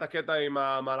היה את הקטע עם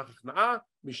המהלך הכנעה,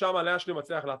 משם לשלי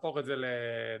מצליח להפוך את זה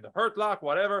ל-The Hurt Lock,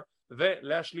 whatever,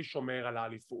 ולשלי שומר על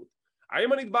האליפות.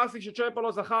 האם אני התבאסתי שצ'מפה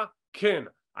לא זכה? כן.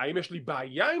 האם יש לי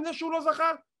בעיה עם זה שהוא לא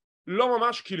זכה? לא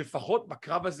ממש, כי לפחות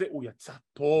בקרב הזה הוא יצא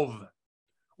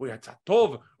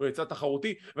טוב, הוא יצא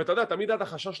תחרותי, ואתה יודע, תמיד היה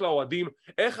החשש לאוהדים,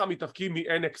 איך המתאבקים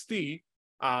מ-NXT,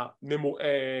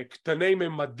 קטני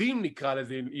ממדים נקרא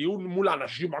לזה, יהיו מול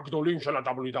האנשים הגדולים של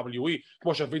ה-WWE,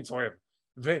 כמו שווינס אוהב.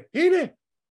 והנה,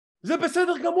 זה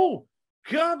בסדר גמור.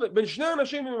 קרב בין שני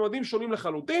אנשים ממדים שונים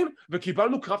לחלוטין,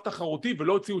 וקיבלנו קרב תחרותי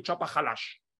ולא הוציאו צ'אפה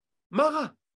חלש. מה רע?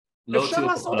 אפשר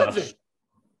לעשות את זה.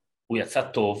 הוא יצא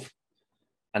טוב.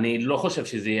 אני לא חושב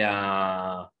שזה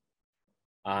יהיה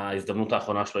ההזדמנות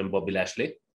האחרונה שלו עם בובי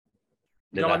לשלי.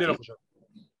 גם אני לא חושב.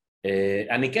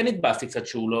 אני כן התבאסתי קצת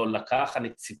שהוא לא לקח,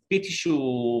 אני ציפיתי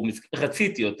שהוא,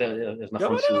 רציתי יותר,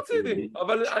 גם אני רציתי,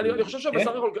 אבל אני חושב שבסך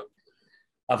הכל גם...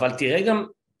 אבל תראה גם,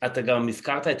 אתה גם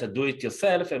הזכרת את ה-do it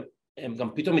yourself, הם גם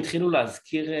פתאום התחילו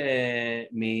להזכיר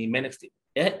מ-NXT,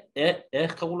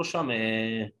 איך קראו לו שם?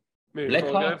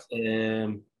 Blackheart?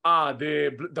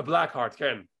 The Blackheart,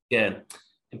 כן. כן.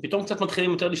 הם פתאום קצת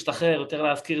מתחילים יותר להשתחרר, יותר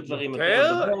להזכיר דברים.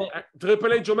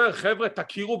 טריפל אייג' אומר, חבר'ה,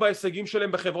 תכירו בהישגים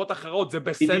שלהם בחברות אחרות, זה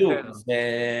בסדר. בדיוק,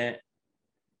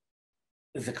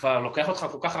 זה כבר לוקח אותך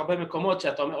כל כך הרבה מקומות,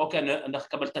 שאתה אומר, אוקיי, אני הולך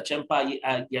לקבל את הצ'מפה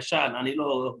הישן, אני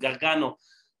לא גרגנו,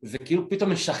 זה כאילו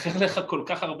פתאום משחרר לך כל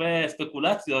כך הרבה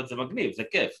ספקולציות, זה מגניב, זה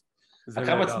כיף.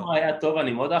 הקרב עצמו היה טוב,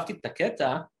 אני מאוד אהבתי את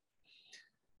הקטע,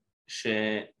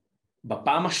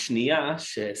 שבפעם השנייה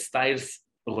שסטיילס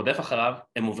רודף אחריו,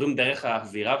 הם עוברים דרך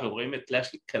האווירה ורואים את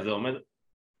לשלי כזה עומד,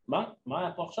 מה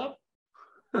היה פה עכשיו?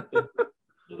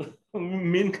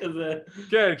 מין כזה.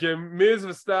 כן, כי מיז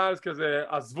וסטיילס כזה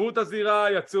עזבו את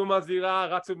הזירה, יצאו מהזירה,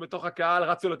 רצו בתוך הקהל,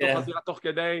 רצו לתוך הזירה תוך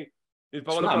כדי,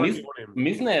 התפרעו לכל הכיוונים.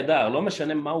 מיז נהדר, לא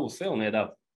משנה מה הוא עושה, הוא נהדר.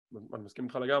 אני מסכים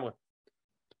איתך לגמרי.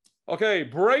 אוקיי,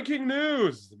 ברייקינג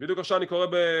ניוז, בדיוק עכשיו אני קורא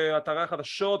באתרי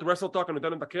החדשות, רסלטוק, אני נותן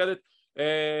להם את הקרדיט,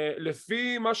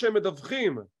 לפי מה שהם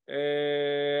מדווחים,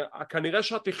 כנראה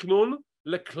שהתכנון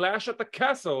לקלאש את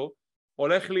הקאסל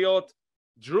הולך להיות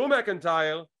דרו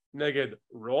מקנטייר נגד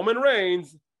רומן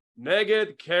ריינס נגד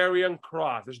קריאן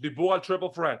קרוס. יש דיבור על טריפל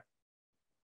פרט.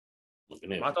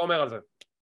 מה אתה אומר על זה?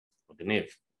 מגניב.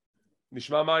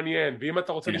 נשמע מעניין. ואם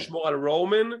אתה רוצה לשמור על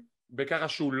רומן בככה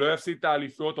שהוא לא יפסיד את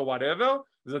האליפויות או whatever,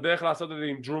 זה דרך לעשות את זה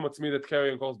עם דרו מצמיד את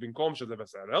קריאן קרוס במקום, שזה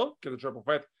בסדר, כי זה טריפל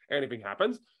פרט, anything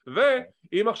happens.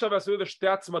 ואם עכשיו יעשו את זה שתי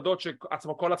הצמדות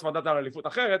שכל הצמדת על אליפות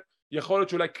אחרת, יכול להיות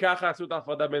שאולי ככה יעשו את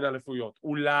ההפרדה בין האליפויות.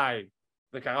 אולי.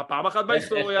 זה קרה פעם אחת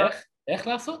בהיסטוריה. איך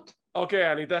לעשות?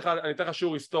 אוקיי, אני אתן לך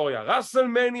שיעור היסטוריה.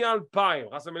 רסלמניה 2000,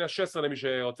 רסלמניה 16 למי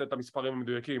שרוצה את המספרים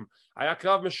המדויקים. היה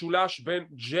קרב משולש בין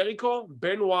ג'ריקו,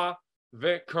 בנווה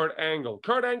וקרט אנגל.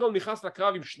 קרט אנגל נכנס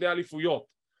לקרב עם שני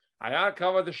אליפויות. היה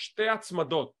הקרב הזה שתי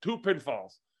הצמדות, 2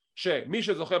 pinfalls, שמי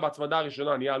שזוכה בהצמדה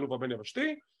הראשונה נהיה אלוף הבין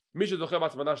יבשתי, מי שזוכה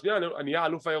בהצמדה השנייה נהיה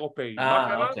אלוף האירופאי. מה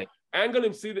קרה? אנגל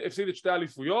הפסיד את שתי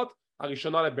האליפויות,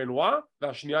 הראשונה לבנווה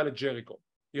והשנייה לג'ריקו.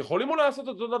 יכולים אולי לעשות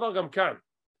אותו דבר גם כאן.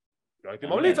 לא הייתי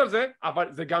ממליץ על זה,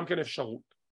 אבל זה גם כן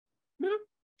אפשרות.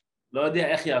 לא יודע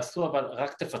איך יעשו, אבל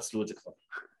רק תפצלו את זה כבר.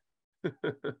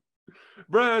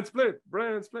 ברנד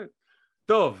ספליט.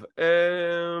 טוב,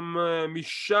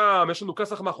 משם יש לנו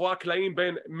כסח מאחורי הקלעים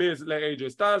בין מיז ל-AJ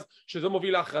סטיילס, שזה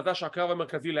מוביל להכרזה שהקרב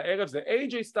המרכזי לערב זה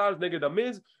AJ סטיילס נגד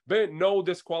המיז ב-No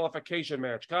Disqualification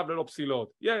Match, קרב ללא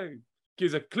פסילות, ייי, כי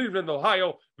זה קליבלנד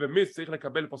אוהיו ומיז צריך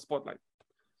לקבל פה ספוטלייט.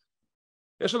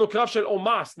 יש לנו קרב של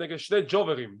אומאס נגד שני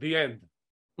ג'וברים, The End.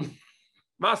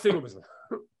 מה עשינו בזה?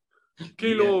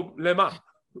 כאילו, למה?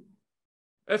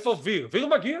 איפה ויר? ויר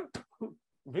מגיע?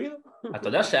 ויר? אתה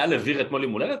יודע שהיה לוויר אתמול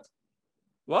יום הולדת?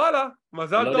 וואלה,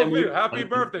 מזל טוב ויר,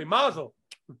 Happy birthday, מזל.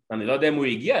 אני לא יודע אם הוא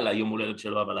הגיע ליום הולדת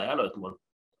שלו, אבל היה לו אתמול.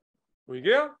 הוא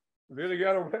הגיע? ויר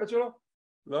הגיע ליום הולדת שלו?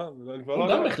 לא, אני כבר לא...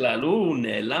 הוא גם בכלל, הוא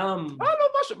נעלם. לא,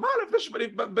 משהו, מה,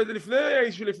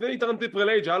 לפני איתרנטי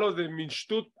פרלייג' היה לו איזה מין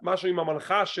שטות, משהו עם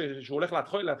המנחה שהוא הולך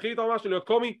להתחיל איתו משהו, להיות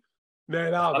קומי,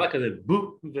 נעלם. היה כזה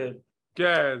בו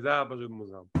כן, זה היה פשוט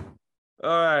מוזר.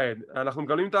 אנחנו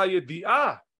מקבלים את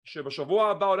הידיעה שבשבוע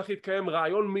הבא הולך להתקיים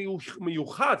רעיון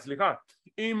מיוחד,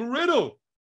 עם רידל.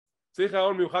 צריך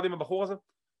רעיון מיוחד עם הבחור הזה?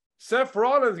 סף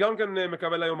רולנס גם כן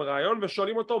מקבל היום רעיון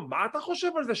ושואלים אותו, מה אתה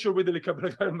חושב על זה שרידל יקבל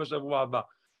רעיון בשבוע הבא?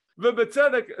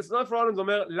 ובצדק, סף רולנס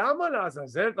אומר, למה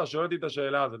לעזאזל אתה שואל אותי את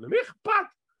השאלה הזאת? למי אכפת?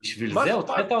 בשביל זה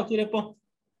הוצאת אותי לפה?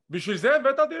 בשביל זה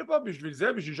הבאת אותי לפה? בשביל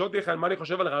לשאול אותי מה אני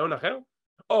חושב על רעיון אחר?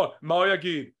 או, מה הוא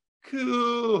יגיד?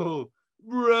 קול,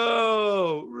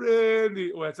 ברו, רנדי.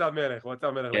 הוא יצא מלך.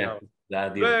 כן, זה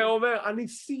אדיר. והוא אומר, אני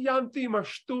סיימתי עם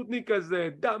השטותניק הזה,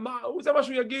 זה מה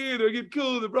שהוא יגיד, הוא יגיד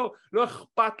קול, ברו. לא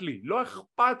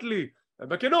אכפת לי.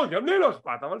 בכנות, גם לי לא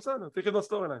אכפת, אבל בסדר, צריך לדעת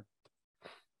סטורי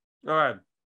ליין.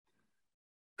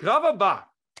 קרב הבא,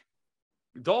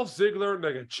 דולף זיגלר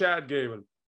נגד צ'אד גייבל.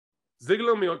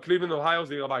 זיגלר מקליבלנד אוהיו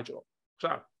זה עיר הבית שלו.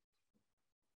 עכשיו,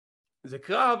 זה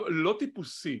קרב לא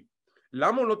טיפוסי.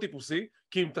 למה הוא לא טיפוסי?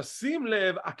 כי אם תשים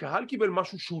לב, הקהל קיבל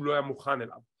משהו שהוא לא היה מוכן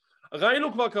אליו.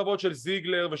 ראינו כבר קרבות של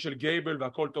זיגלר ושל גייבל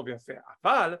והכל טוב יפה,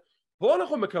 אבל פה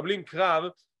אנחנו מקבלים קרב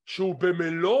שהוא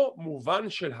במלוא מובן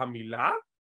של המילה,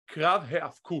 קרב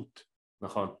האבקות.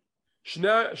 נכון.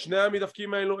 שני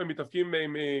המתאבקים האלו הם מתאבקים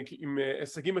עם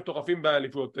הישגים מטורפים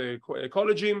באליפויות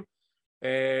קולג'ים,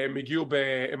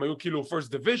 הם היו כאילו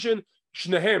first division,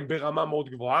 שניהם ברמה מאוד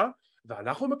גבוהה,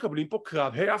 ואנחנו מקבלים פה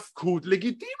קרב האבקות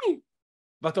לגיטימי.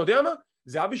 ואתה יודע מה?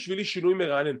 זה היה בשבילי שינוי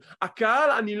מרענן.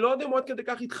 הקהל, אני לא יודע אם הוא עד כדי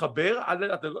כך התחבר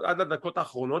עד הדקות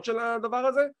האחרונות של הדבר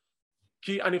הזה,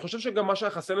 כי אני חושב שגם מה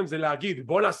שחסר להם זה להגיד,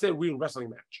 בוא נעשה real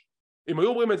wrestling match. אם היו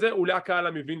אומרים את זה, אולי הקהל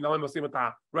המבין למה הם עושים את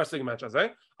ה-wrestling match הזה,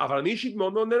 אבל אני אישית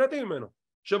מאוד מאוד נהניתי ממנו,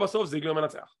 שבסוף זיגלר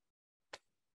מנצח.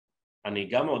 אני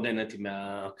גם מאוד נהניתי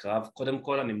מהקרב, קודם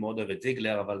כל אני מאוד אוהב את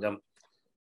זיגלר, אבל גם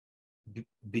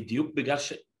בדיוק בגלל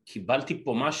שקיבלתי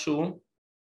פה משהו,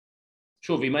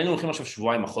 שוב, אם היינו הולכים עכשיו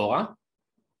שבועיים אחורה,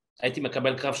 הייתי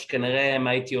מקבל קרב שכנראה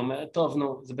הייתי אומר, טוב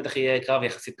נו, זה בטח יהיה קרב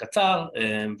יחסית קצר,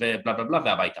 ובלה בלה בלה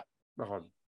והביתה. נכון.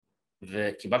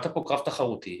 וקיבלת פה קרב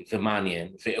תחרותי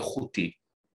ומעניין ואיכותי,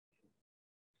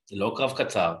 לא קרב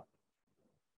קצר,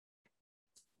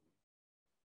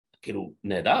 כאילו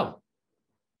נהדר.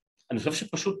 אני חושב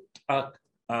שפשוט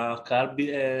הקהל,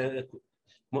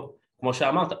 כמו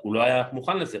שאמרת, הוא לא היה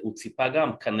מוכן לזה, הוא ציפה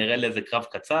גם כנראה לאיזה קרב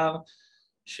קצר,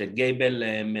 שגייבל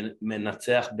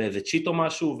מנצח באיזה צ'יט או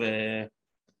משהו,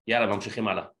 ויאללה, ממשיכים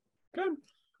הלאה. כן.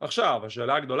 עכשיו,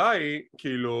 השאלה הגדולה היא,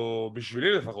 כאילו,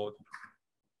 בשבילי לפחות,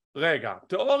 רגע,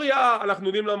 תיאוריה, אנחנו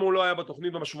יודעים למה הוא לא היה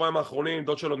בתוכנית בשבועיים האחרונים,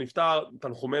 דוד שלו נפטר,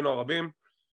 תנחומינו הרבים,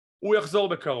 הוא יחזור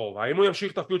בקרוב. האם הוא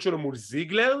ימשיך את הפיוט שלו מול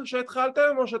זיגלר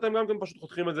שהתחלתם, או שאתם גם כן פשוט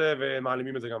חותכים את זה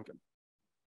ומעלימים את זה גם כן?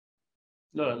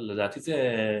 לא, לדעתי זה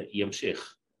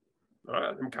ימשיך.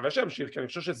 אני מקווה שימשיך, כי אני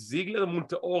חושב שזיגלר מול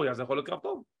תיאוריה זה יכול להיות קרב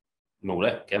טוב.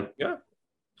 מעולה, כן.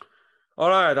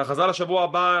 אולייט, החזרה לשבוע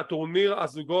הבא, טורניר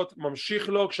הזוגות ממשיך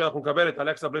לו, כשאנחנו נקבל את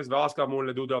אלכסה בליס ואוסקה מול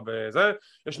לדודה וזה.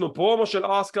 יש לנו פרומו של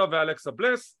אוסקה ואלכסה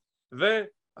בליס,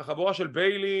 והחבורה של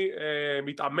ביילי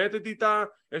מתעמתת איתה,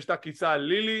 יש את הקיצה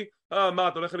לילי, מה,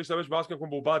 אתה הולך להשתמש באוסקה כמו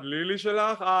בובד לילי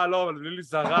שלך? לא, אבל לילי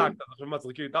זרק, אתה חושב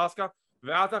מצחיקים את אוסקה,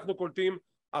 ואז אנחנו קולטים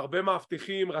הרבה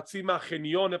מאבטחים, רצים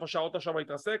מהחניון, איפה שהאוטו שם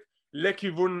התרסק,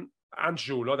 לכיוון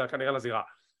אנשהו, לא יודע, כנראה לזירה.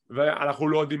 ואנחנו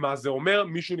לא יודעים מה זה אומר,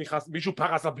 מישהו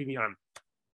פרס הבניין.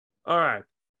 אולייט.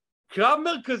 קרב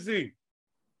מרכזי,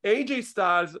 AJ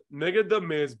סטיילס נגד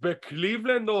דמז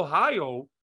בקליבלנד אוהיו,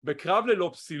 בקרב ללא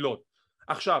פסילות.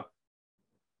 עכשיו,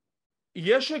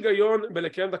 יש היגיון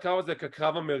בלקיים את הקרב הזה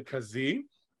כקרב המרכזי,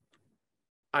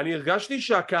 אני הרגשתי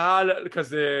שהקהל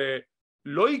כזה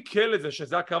לא עיכל את זה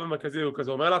שזה הקרב המרכזי, הוא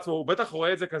כזה אומר לעצמו, הוא בטח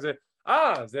רואה את זה כזה,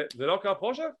 זה לא קרב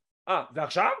חושך? זה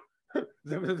עכשיו?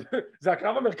 זה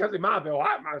הקרב המרכזי, מה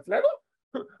אצלנו?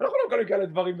 אנחנו לא מקבלים כאלה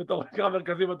דברים בתור הקרב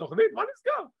המרכזי בתוכנית, מה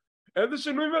נסגר? איזה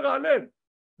שינוי מרענן,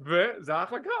 וזה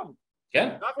אחלה קרב.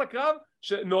 כן? אחלה קרב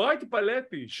שנורא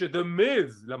התפלאתי שדה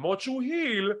מיז, למרות שהוא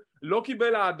היל, לא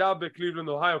קיבל אהדה בקליבלנד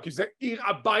אוהיו, כי זה עיר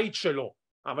הבית שלו,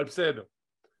 אבל בסדר.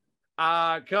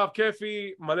 הקרב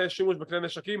כיפי, מלא שימוש בכלי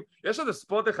נשקים, יש איזה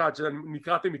ספוט אחד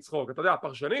שנקראתי מצחוק, אתה יודע,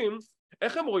 הפרשנים,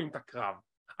 איך הם רואים את הקרב?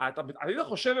 אני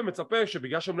חושב ומצפה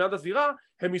שבגלל שהם ליד הזירה,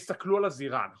 הם יסתכלו על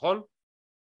הזירה, נכון?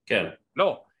 כן.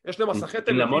 לא, יש להם מסכי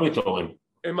עם המוניטורים.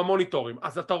 הם המוניטורים,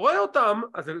 אז אתה רואה אותם,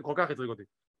 אז זה כל כך הטריג אותי.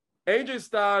 AJ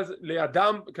סטארס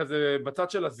לידם כזה בצד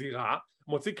של הזירה,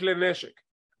 מוציא כלי נשק,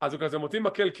 אז הוא כזה מוציא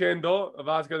מקל קנדו,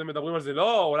 ואז כזה מדברים על זה,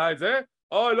 לא, אולי את זה,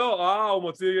 אוי לא, הוא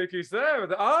מוציא כיסא,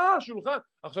 שולחן.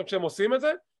 עכשיו כשהם עושים את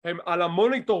זה, הם על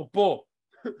המוניטור פה,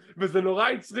 וזה נורא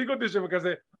הצחיק אותי שהם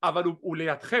כזה, אבל הוא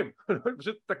לידכם,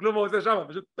 פשוט תסתכלו מה הוא עושה שם,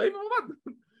 פשוט תאים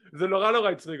במובן, זה נורא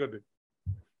הצחיק אותי.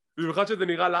 במיוחד שזה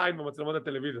נראה לעין במצלמות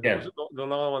הטלוויזיה, זה פשוט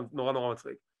נורא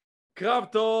מצחיק. קרב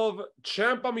טוב,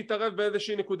 צ'מפה מתערב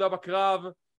באיזושהי נקודה בקרב,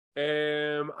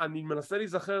 אני מנסה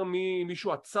להיזכר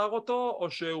מישהו עצר אותו,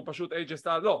 או שהוא פשוט AJ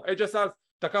סטארס, לא, AJ סטארס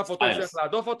תקף אותו, הצליח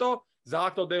להדוף אותו,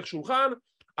 זרק אותו דרך שולחן,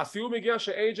 הסיום הגיע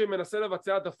ש-AJ מנסה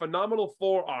לבצע את ה-phenomenal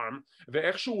forearm,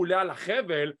 ואיכשהו עולה על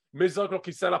החבל, מזרק לו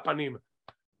כיסא לפנים.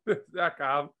 זה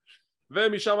הקו.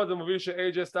 ומשם זה מוביל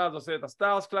ש-AJ סטארס עושה את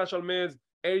הסטארס קלאש על מיז,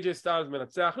 AJ סטארס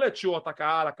מנצח לתשורת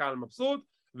הקהל, הקהל מבסוט,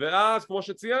 ואז כמו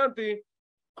שציינתי,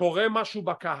 קורה משהו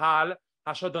בקהל,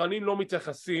 השדרנים לא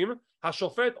מתייחסים,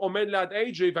 השופט עומד ליד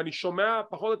AJ ואני שומע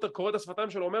פחות או יותר קורא את השפתיים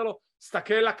שלו, אומר לו,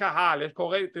 סתכל לקהל,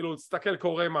 סתכל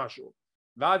קורה משהו.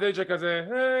 ואז AJ כזה,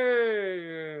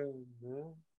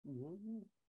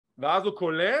 ואז הוא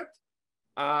קולט,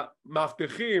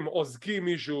 המאבטחים עוזקים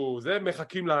מישהו, זה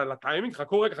מחכים לטיימינג,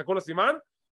 חכו לסימן,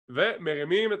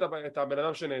 ומרימים את הבן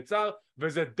אדם שנעצר,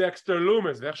 וזה דקסטר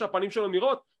לומיס, ואיך שהפנים שלו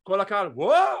נראות, כל הקהל,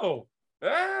 וואו,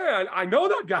 I know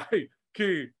that guy, כי,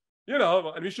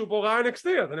 מישהו פה ראה NXT,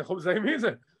 אז אני יכול לזהים מי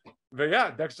זה,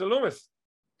 דקסטר לומיס.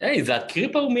 זה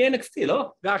הקריפר מ-NXT,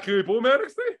 לא? זה הקריפר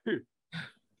מ-NXT.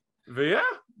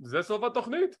 זה סוף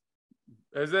התוכנית.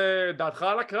 איזה דעתך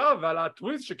על הקרב ועל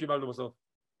הטוויסט שקיבלנו בסוף?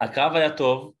 הקרב היה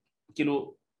טוב,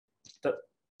 כאילו,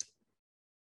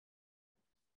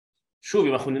 שוב,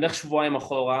 אם אנחנו נלך שבועיים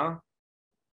אחורה,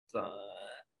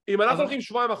 אם אנחנו הולכים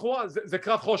שבועיים אחורה, זה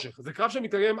קרב חושך, זה קרב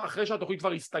שמתקיים אחרי שהתוכנית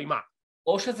כבר הסתיימה.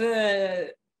 או שזה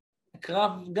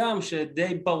קרב גם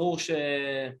שדי ברור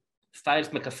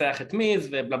שסטיילס מכסח את מיז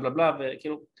ובלה בלה בלה,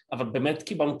 וכאילו, אבל באמת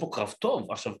קיבלנו פה קרב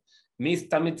טוב. עכשיו, מיז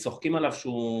תמיד צוחקים עליו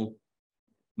שהוא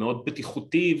מאוד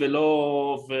בטיחותי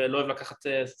ולא אוהב לקחת,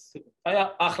 היה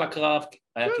אחלה קרב,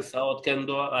 היה כיסאות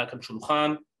קנדו, היה כאן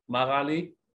שולחן, מה רע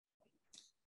לי?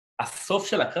 הסוף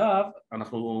של הקרב,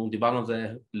 אנחנו דיברנו על זה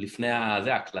לפני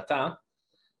ההקלטה,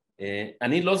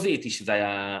 אני לא זיהיתי שזה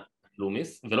היה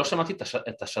לומיס, ולא שמעתי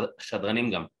את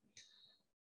השדרנים גם.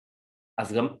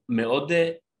 אז גם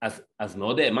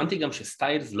מאוד האמנתי גם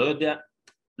שסטיילס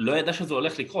לא ידע שזה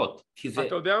הולך לקרות.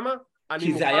 אתה יודע מה?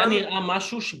 כי זה היה נראה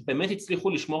משהו שבאמת הצליחו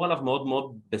לשמור עליו מאוד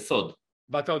מאוד בסוד.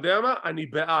 ואתה יודע מה? אני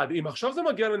בעד. אם עכשיו זה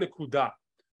מגיע לנקודה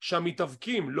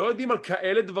שהמתאבקים לא יודעים על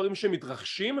כאלה דברים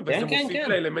שמתרחשים, וזה מוסיף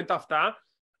לאלמנט ההפתעה,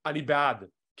 אני בעד.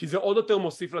 כי זה עוד יותר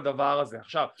מוסיף לדבר הזה.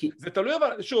 עכשיו, זה תלוי,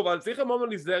 אבל שוב, אבל צריך מאוד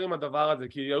להיזהר עם הדבר הזה,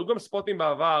 כי היו גם ספוטים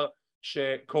בעבר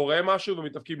שקורה משהו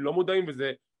ומתאבקים לא מודעים,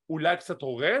 וזה אולי קצת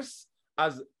הורס,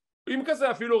 אז אם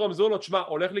כזה אפילו רמזו לו, תשמע,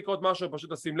 הולך לקרות משהו,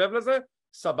 פשוט תשים לב לזה,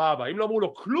 סבבה. אם לא אמרו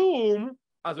לו כלום,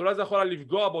 אז אולי זה יכול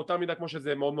לפגוע באותה מידה כמו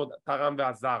שזה מאוד מאוד תרם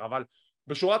ועזר, אבל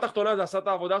בשורה התחתונה זה עשה את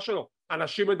העבודה שלו.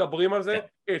 אנשים מדברים על זה,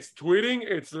 it's tweeting,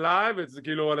 it's live, it's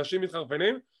כאילו אנשים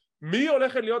מתחרפנים. מי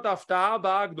הולכת להיות ההפתעה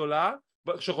הבאה הגדולה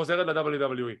שחוזרת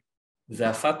ל-WWE? זה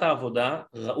עשה את העבודה,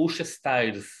 ראו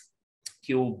שסטיילס,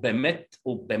 כי הוא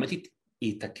באמת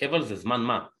התעכב על זה זמן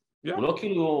מה. הוא לא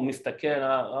כאילו מסתכל,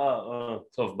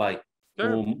 טוב ביי.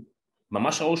 הוא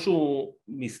ממש ראו שהוא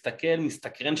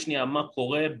מסתקרן שנייה מה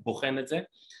קורה, בוחן את זה.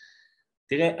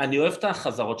 תראה, אני אוהב את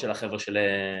החזרות של החבר'ה של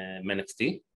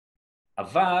NXT,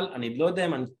 אבל אני לא יודע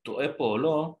אם אני טועה פה או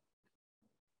לא,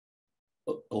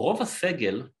 רוב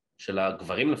הסגל של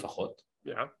הגברים לפחות,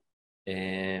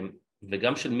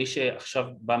 וגם של מי שעכשיו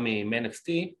בא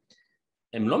מ-NXT,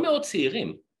 הם לא מאוד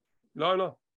צעירים. לא.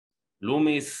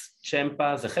 לומיס,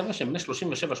 צ'מפה, זה חבר'ה שהם בני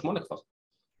 37-8 כבר.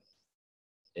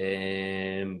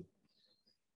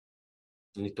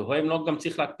 אני תוהה אם לא גם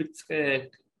צריך להקפיץ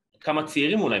כמה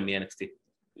צעירים אולי מ-NXT.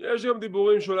 יש גם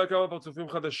דיבורים שאולי כמה פרצופים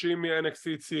חדשים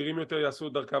מ-NXT צעירים יותר יעשו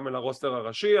דרכם אל הרוסטר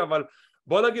הראשי, אבל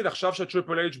בוא נגיד עכשיו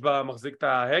שטריפל אייץ' מחזיק את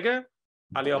ההגה,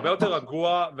 אני הרבה יותר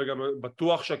רגוע וגם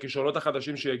בטוח שהכישרונות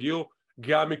החדשים שיגיעו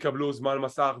גם יקבלו זמן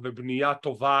מסך ובנייה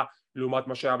טובה לעומת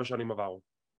מה שהיה בשנים עברו.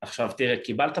 עכשיו תראה,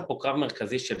 קיבלת פה קרב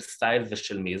מרכזי של סטיילס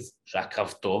ושל מיז, שהיה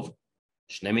קרב טוב,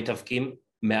 שני מתאבקים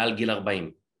מעל גיל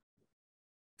 40.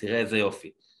 תראה איזה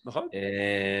יופי. נכון?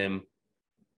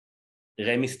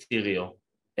 ריי מיסטיריו,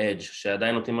 אדג',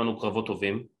 שעדיין נותנים לנו קרבות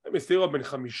טובים. מיסטיריו בן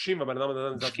 50, הבן אדם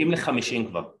עדיין זז. משקים ל-50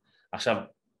 כבר. עכשיו,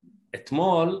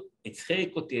 אתמול,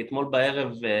 הצחיק אותי, אתמול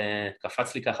בערב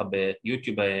קפץ לי ככה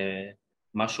ביוטיוב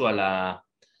משהו על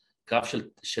הקרב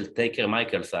של טייקר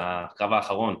מייקלס, הקרב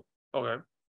האחרון. אוקיי.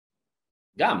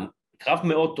 גם, קרב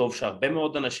מאוד טוב, שהרבה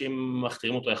מאוד אנשים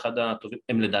מכתירים אותו אחד הטובים.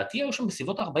 הם לדעתי היו שם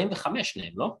בסביבות 45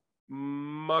 שניהם, לא?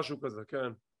 משהו כזה,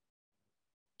 כן.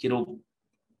 כאילו,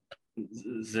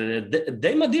 זה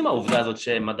די מדהים העובדה הזאת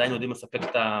שהם עדיין יודעים לספק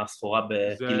את הסחורה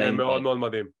בגילאים. זה מאוד מאוד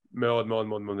מדהים, מאוד מאוד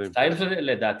מאוד מדהים. סטייל זה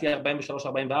לדעתי 43-44.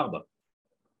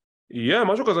 יהיה,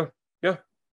 משהו כזה, יהיה.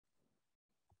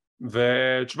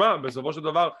 ותשמע, בסופו של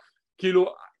דבר,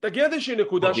 כאילו, תגיע איזושהי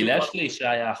נקודה בגילי השליש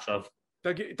שהיה עכשיו.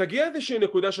 תגיע איזושהי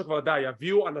נקודה שכבר די,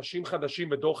 יביאו אנשים חדשים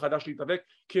בדור חדש להתאבק,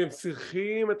 כי הם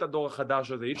צריכים את הדור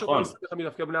החדש הזה. אי אפשר להסתכל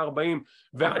מתאבקי בני 40,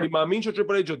 ואני מאמין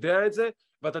שטריפל אייג' יודע את זה,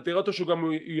 ואתה תראה אותו שהוא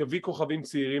גם יביא כוכבים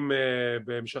צעירים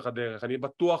בהמשך הדרך, אני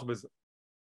בטוח בזה.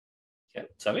 כן,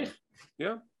 צריך.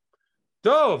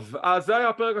 טוב, אז זה היה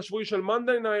הפרק השבועי של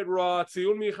Monday Night Raw,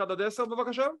 ציון מ-1-10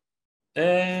 בבקשה? 6.5.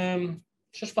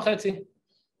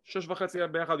 6.5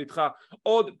 ביחד איתך.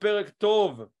 עוד פרק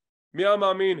טוב, מי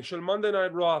המאמין, של Monday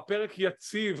Night Raw, פרק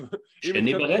יציב.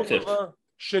 שני ברצף.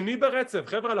 שני ברצף,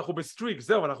 חבר'ה, אנחנו בסטריק,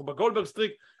 זהו, אנחנו בגולדברג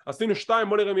סטריק, עשינו 2,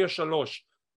 בוא נראה אם יש 3.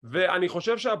 ואני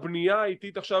חושב שהבנייה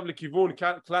האיטית עכשיו לכיוון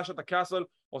קלאש את הקאסל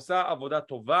עושה עבודה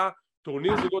טובה,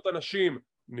 טורניר זוגות אנשים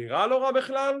נראה לא רע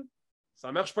בכלל,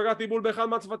 שמח שפגעתי בול באחד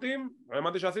מהצוותים,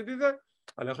 האמנתי שעשיתי את זה,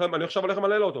 אני עכשיו הולך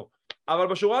למלא אותו, אבל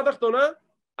בשורה התחתונה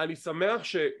אני שמח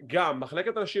שגם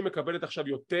מחלקת אנשים מקבלת עכשיו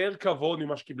יותר כבוד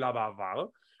ממה שקיבלה בעבר,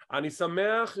 אני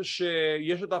שמח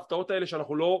שיש את ההפתעות האלה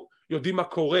שאנחנו לא יודעים מה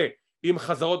קורה עם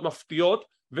חזרות מפתיעות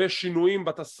ושינויים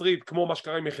בתסריט כמו מה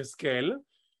שקרה עם יחזקאל,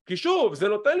 כי שוב, זה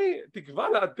נותן לי תקווה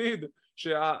לעתיד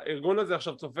שהארגון הזה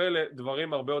עכשיו צופה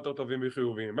לדברים הרבה יותר טובים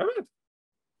וחיוביים, באמת.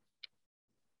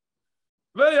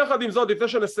 ויחד עם זאת, לפני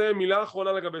שנסיים מילה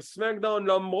אחרונה לגבי סמקדאון,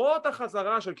 למרות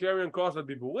החזרה של קריאן קרוס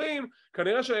לדיבורים,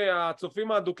 כנראה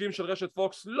שהצופים האדוקים של רשת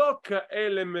פוקס לא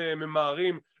כאלה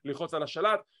ממהרים ללחוץ על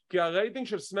השלט, כי הרייטינג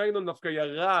של סמקדאון דווקא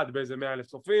ירד באיזה 100,000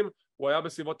 צופים, הוא היה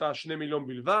בסביבות ה2 מיליון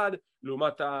בלבד,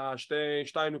 לעומת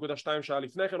ה-2.2 שעה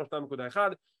לפני כן, או 2.1,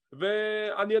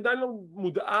 ואני עדיין לא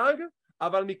מודאג,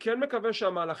 אבל אני כן מקווה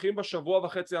שהמהלכים בשבוע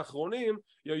וחצי האחרונים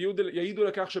יעידו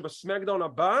לכך שבסמקדאון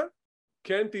הבא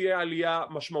כן תהיה עלייה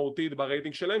משמעותית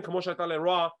ברייטינג שלהם, כמו שהייתה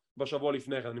לרוע בשבוע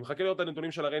לפני כן. אני מחכה לראות את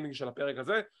הנתונים של הרייטינג של הפרק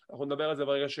הזה, אנחנו נדבר על זה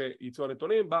ברגע שיצאו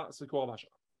הנתונים בסיקור הבא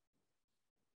שלנו.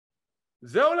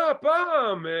 זהו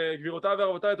להפעם, גבירותיי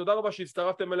ורבותיי, תודה רבה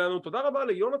שהצטרפתם אלינו, תודה רבה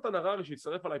ליונתן הררי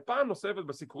שהצטרף עליי פעם נוספת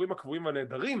בסיקורים הקבועים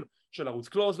והנהדרים של ערוץ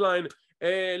קלוזליין.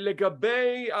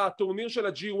 לגבי הטורניר של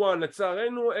ה-G1,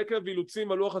 לצערנו עקב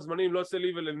אילוצים על לוח הזמנים לא יוצא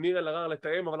לי ולניר אלהרר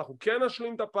לתאם, אבל אנחנו כן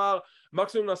נשלים את הפער,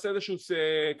 מקסימום נעשה איזשהו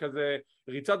כזה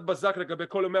ריצת בזק לגבי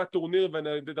כל ימי הטורניר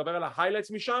ונדבר על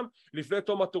ההיילייטס משם לפני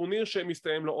תום הטורניר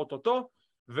שמסתיים לו אוטוטו,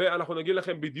 ואנחנו נגיד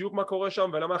לכם בדיוק מה קורה שם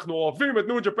ולמה אנחנו אוהבים את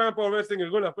ניו ג'פן פרו רסלינג,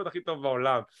 ארגון ההפקות הכי טוב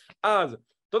בעולם. אז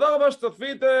תודה רבה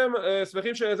שצפיתם,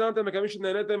 שמחים שהאזנתם, מקווים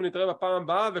שנהנתם, ונתראה בפעם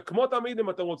הבאה, וכמו תמיד אם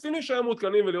אתם רוצים להישאר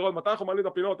מעודכנים ולראות מתי אנחנו מעלים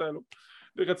את הפינות האלו,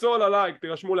 תרצו על הלייק,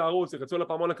 תירשמו לערוץ, תרצו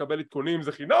לפעמון לקבל עדכונים,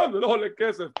 זה חינם, זה לא עולה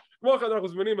כסף. כמו כן אנחנו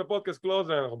זמינים בפודקאסט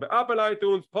קלוזליין, אנחנו באפל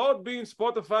אייטונס, פודבין,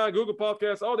 ספוטיפיי, גוגל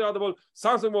פודקאסט, אודיו אודיבל,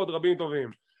 סאמסונג ועוד רבים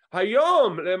טובים.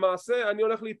 היום למעשה אני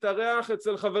הולך להתארח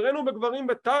אצל חברינו בגברים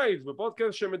בטייז,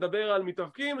 בפודקאסט שמדבר על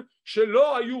מתאבקים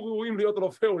שלא היו ראויים להיות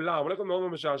אלופי עולם, הולך מאוד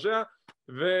מאוד משעשע.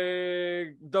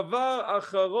 ודבר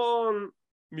אחרון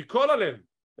מכל הלב,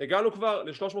 הגענו כבר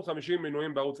ל-350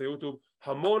 מנויים בערוץ היוטיוב,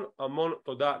 המון המון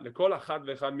תודה לכל אחד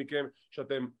ואחד מכם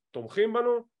שאתם תומכים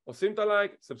בנו, עושים את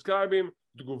הלייק, סאבסקרייבים,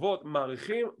 תגובות,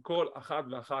 מעריכים כל אחד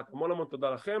ואחת, המון המון תודה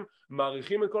לכם,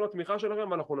 מעריכים את כל התמיכה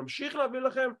שלכם, ואנחנו נמשיך להביא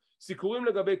לכם סיקורים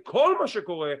לגבי כל מה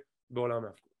שקורה בעולם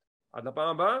ההפקות. עד לפעם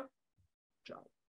הבאה, צ'או.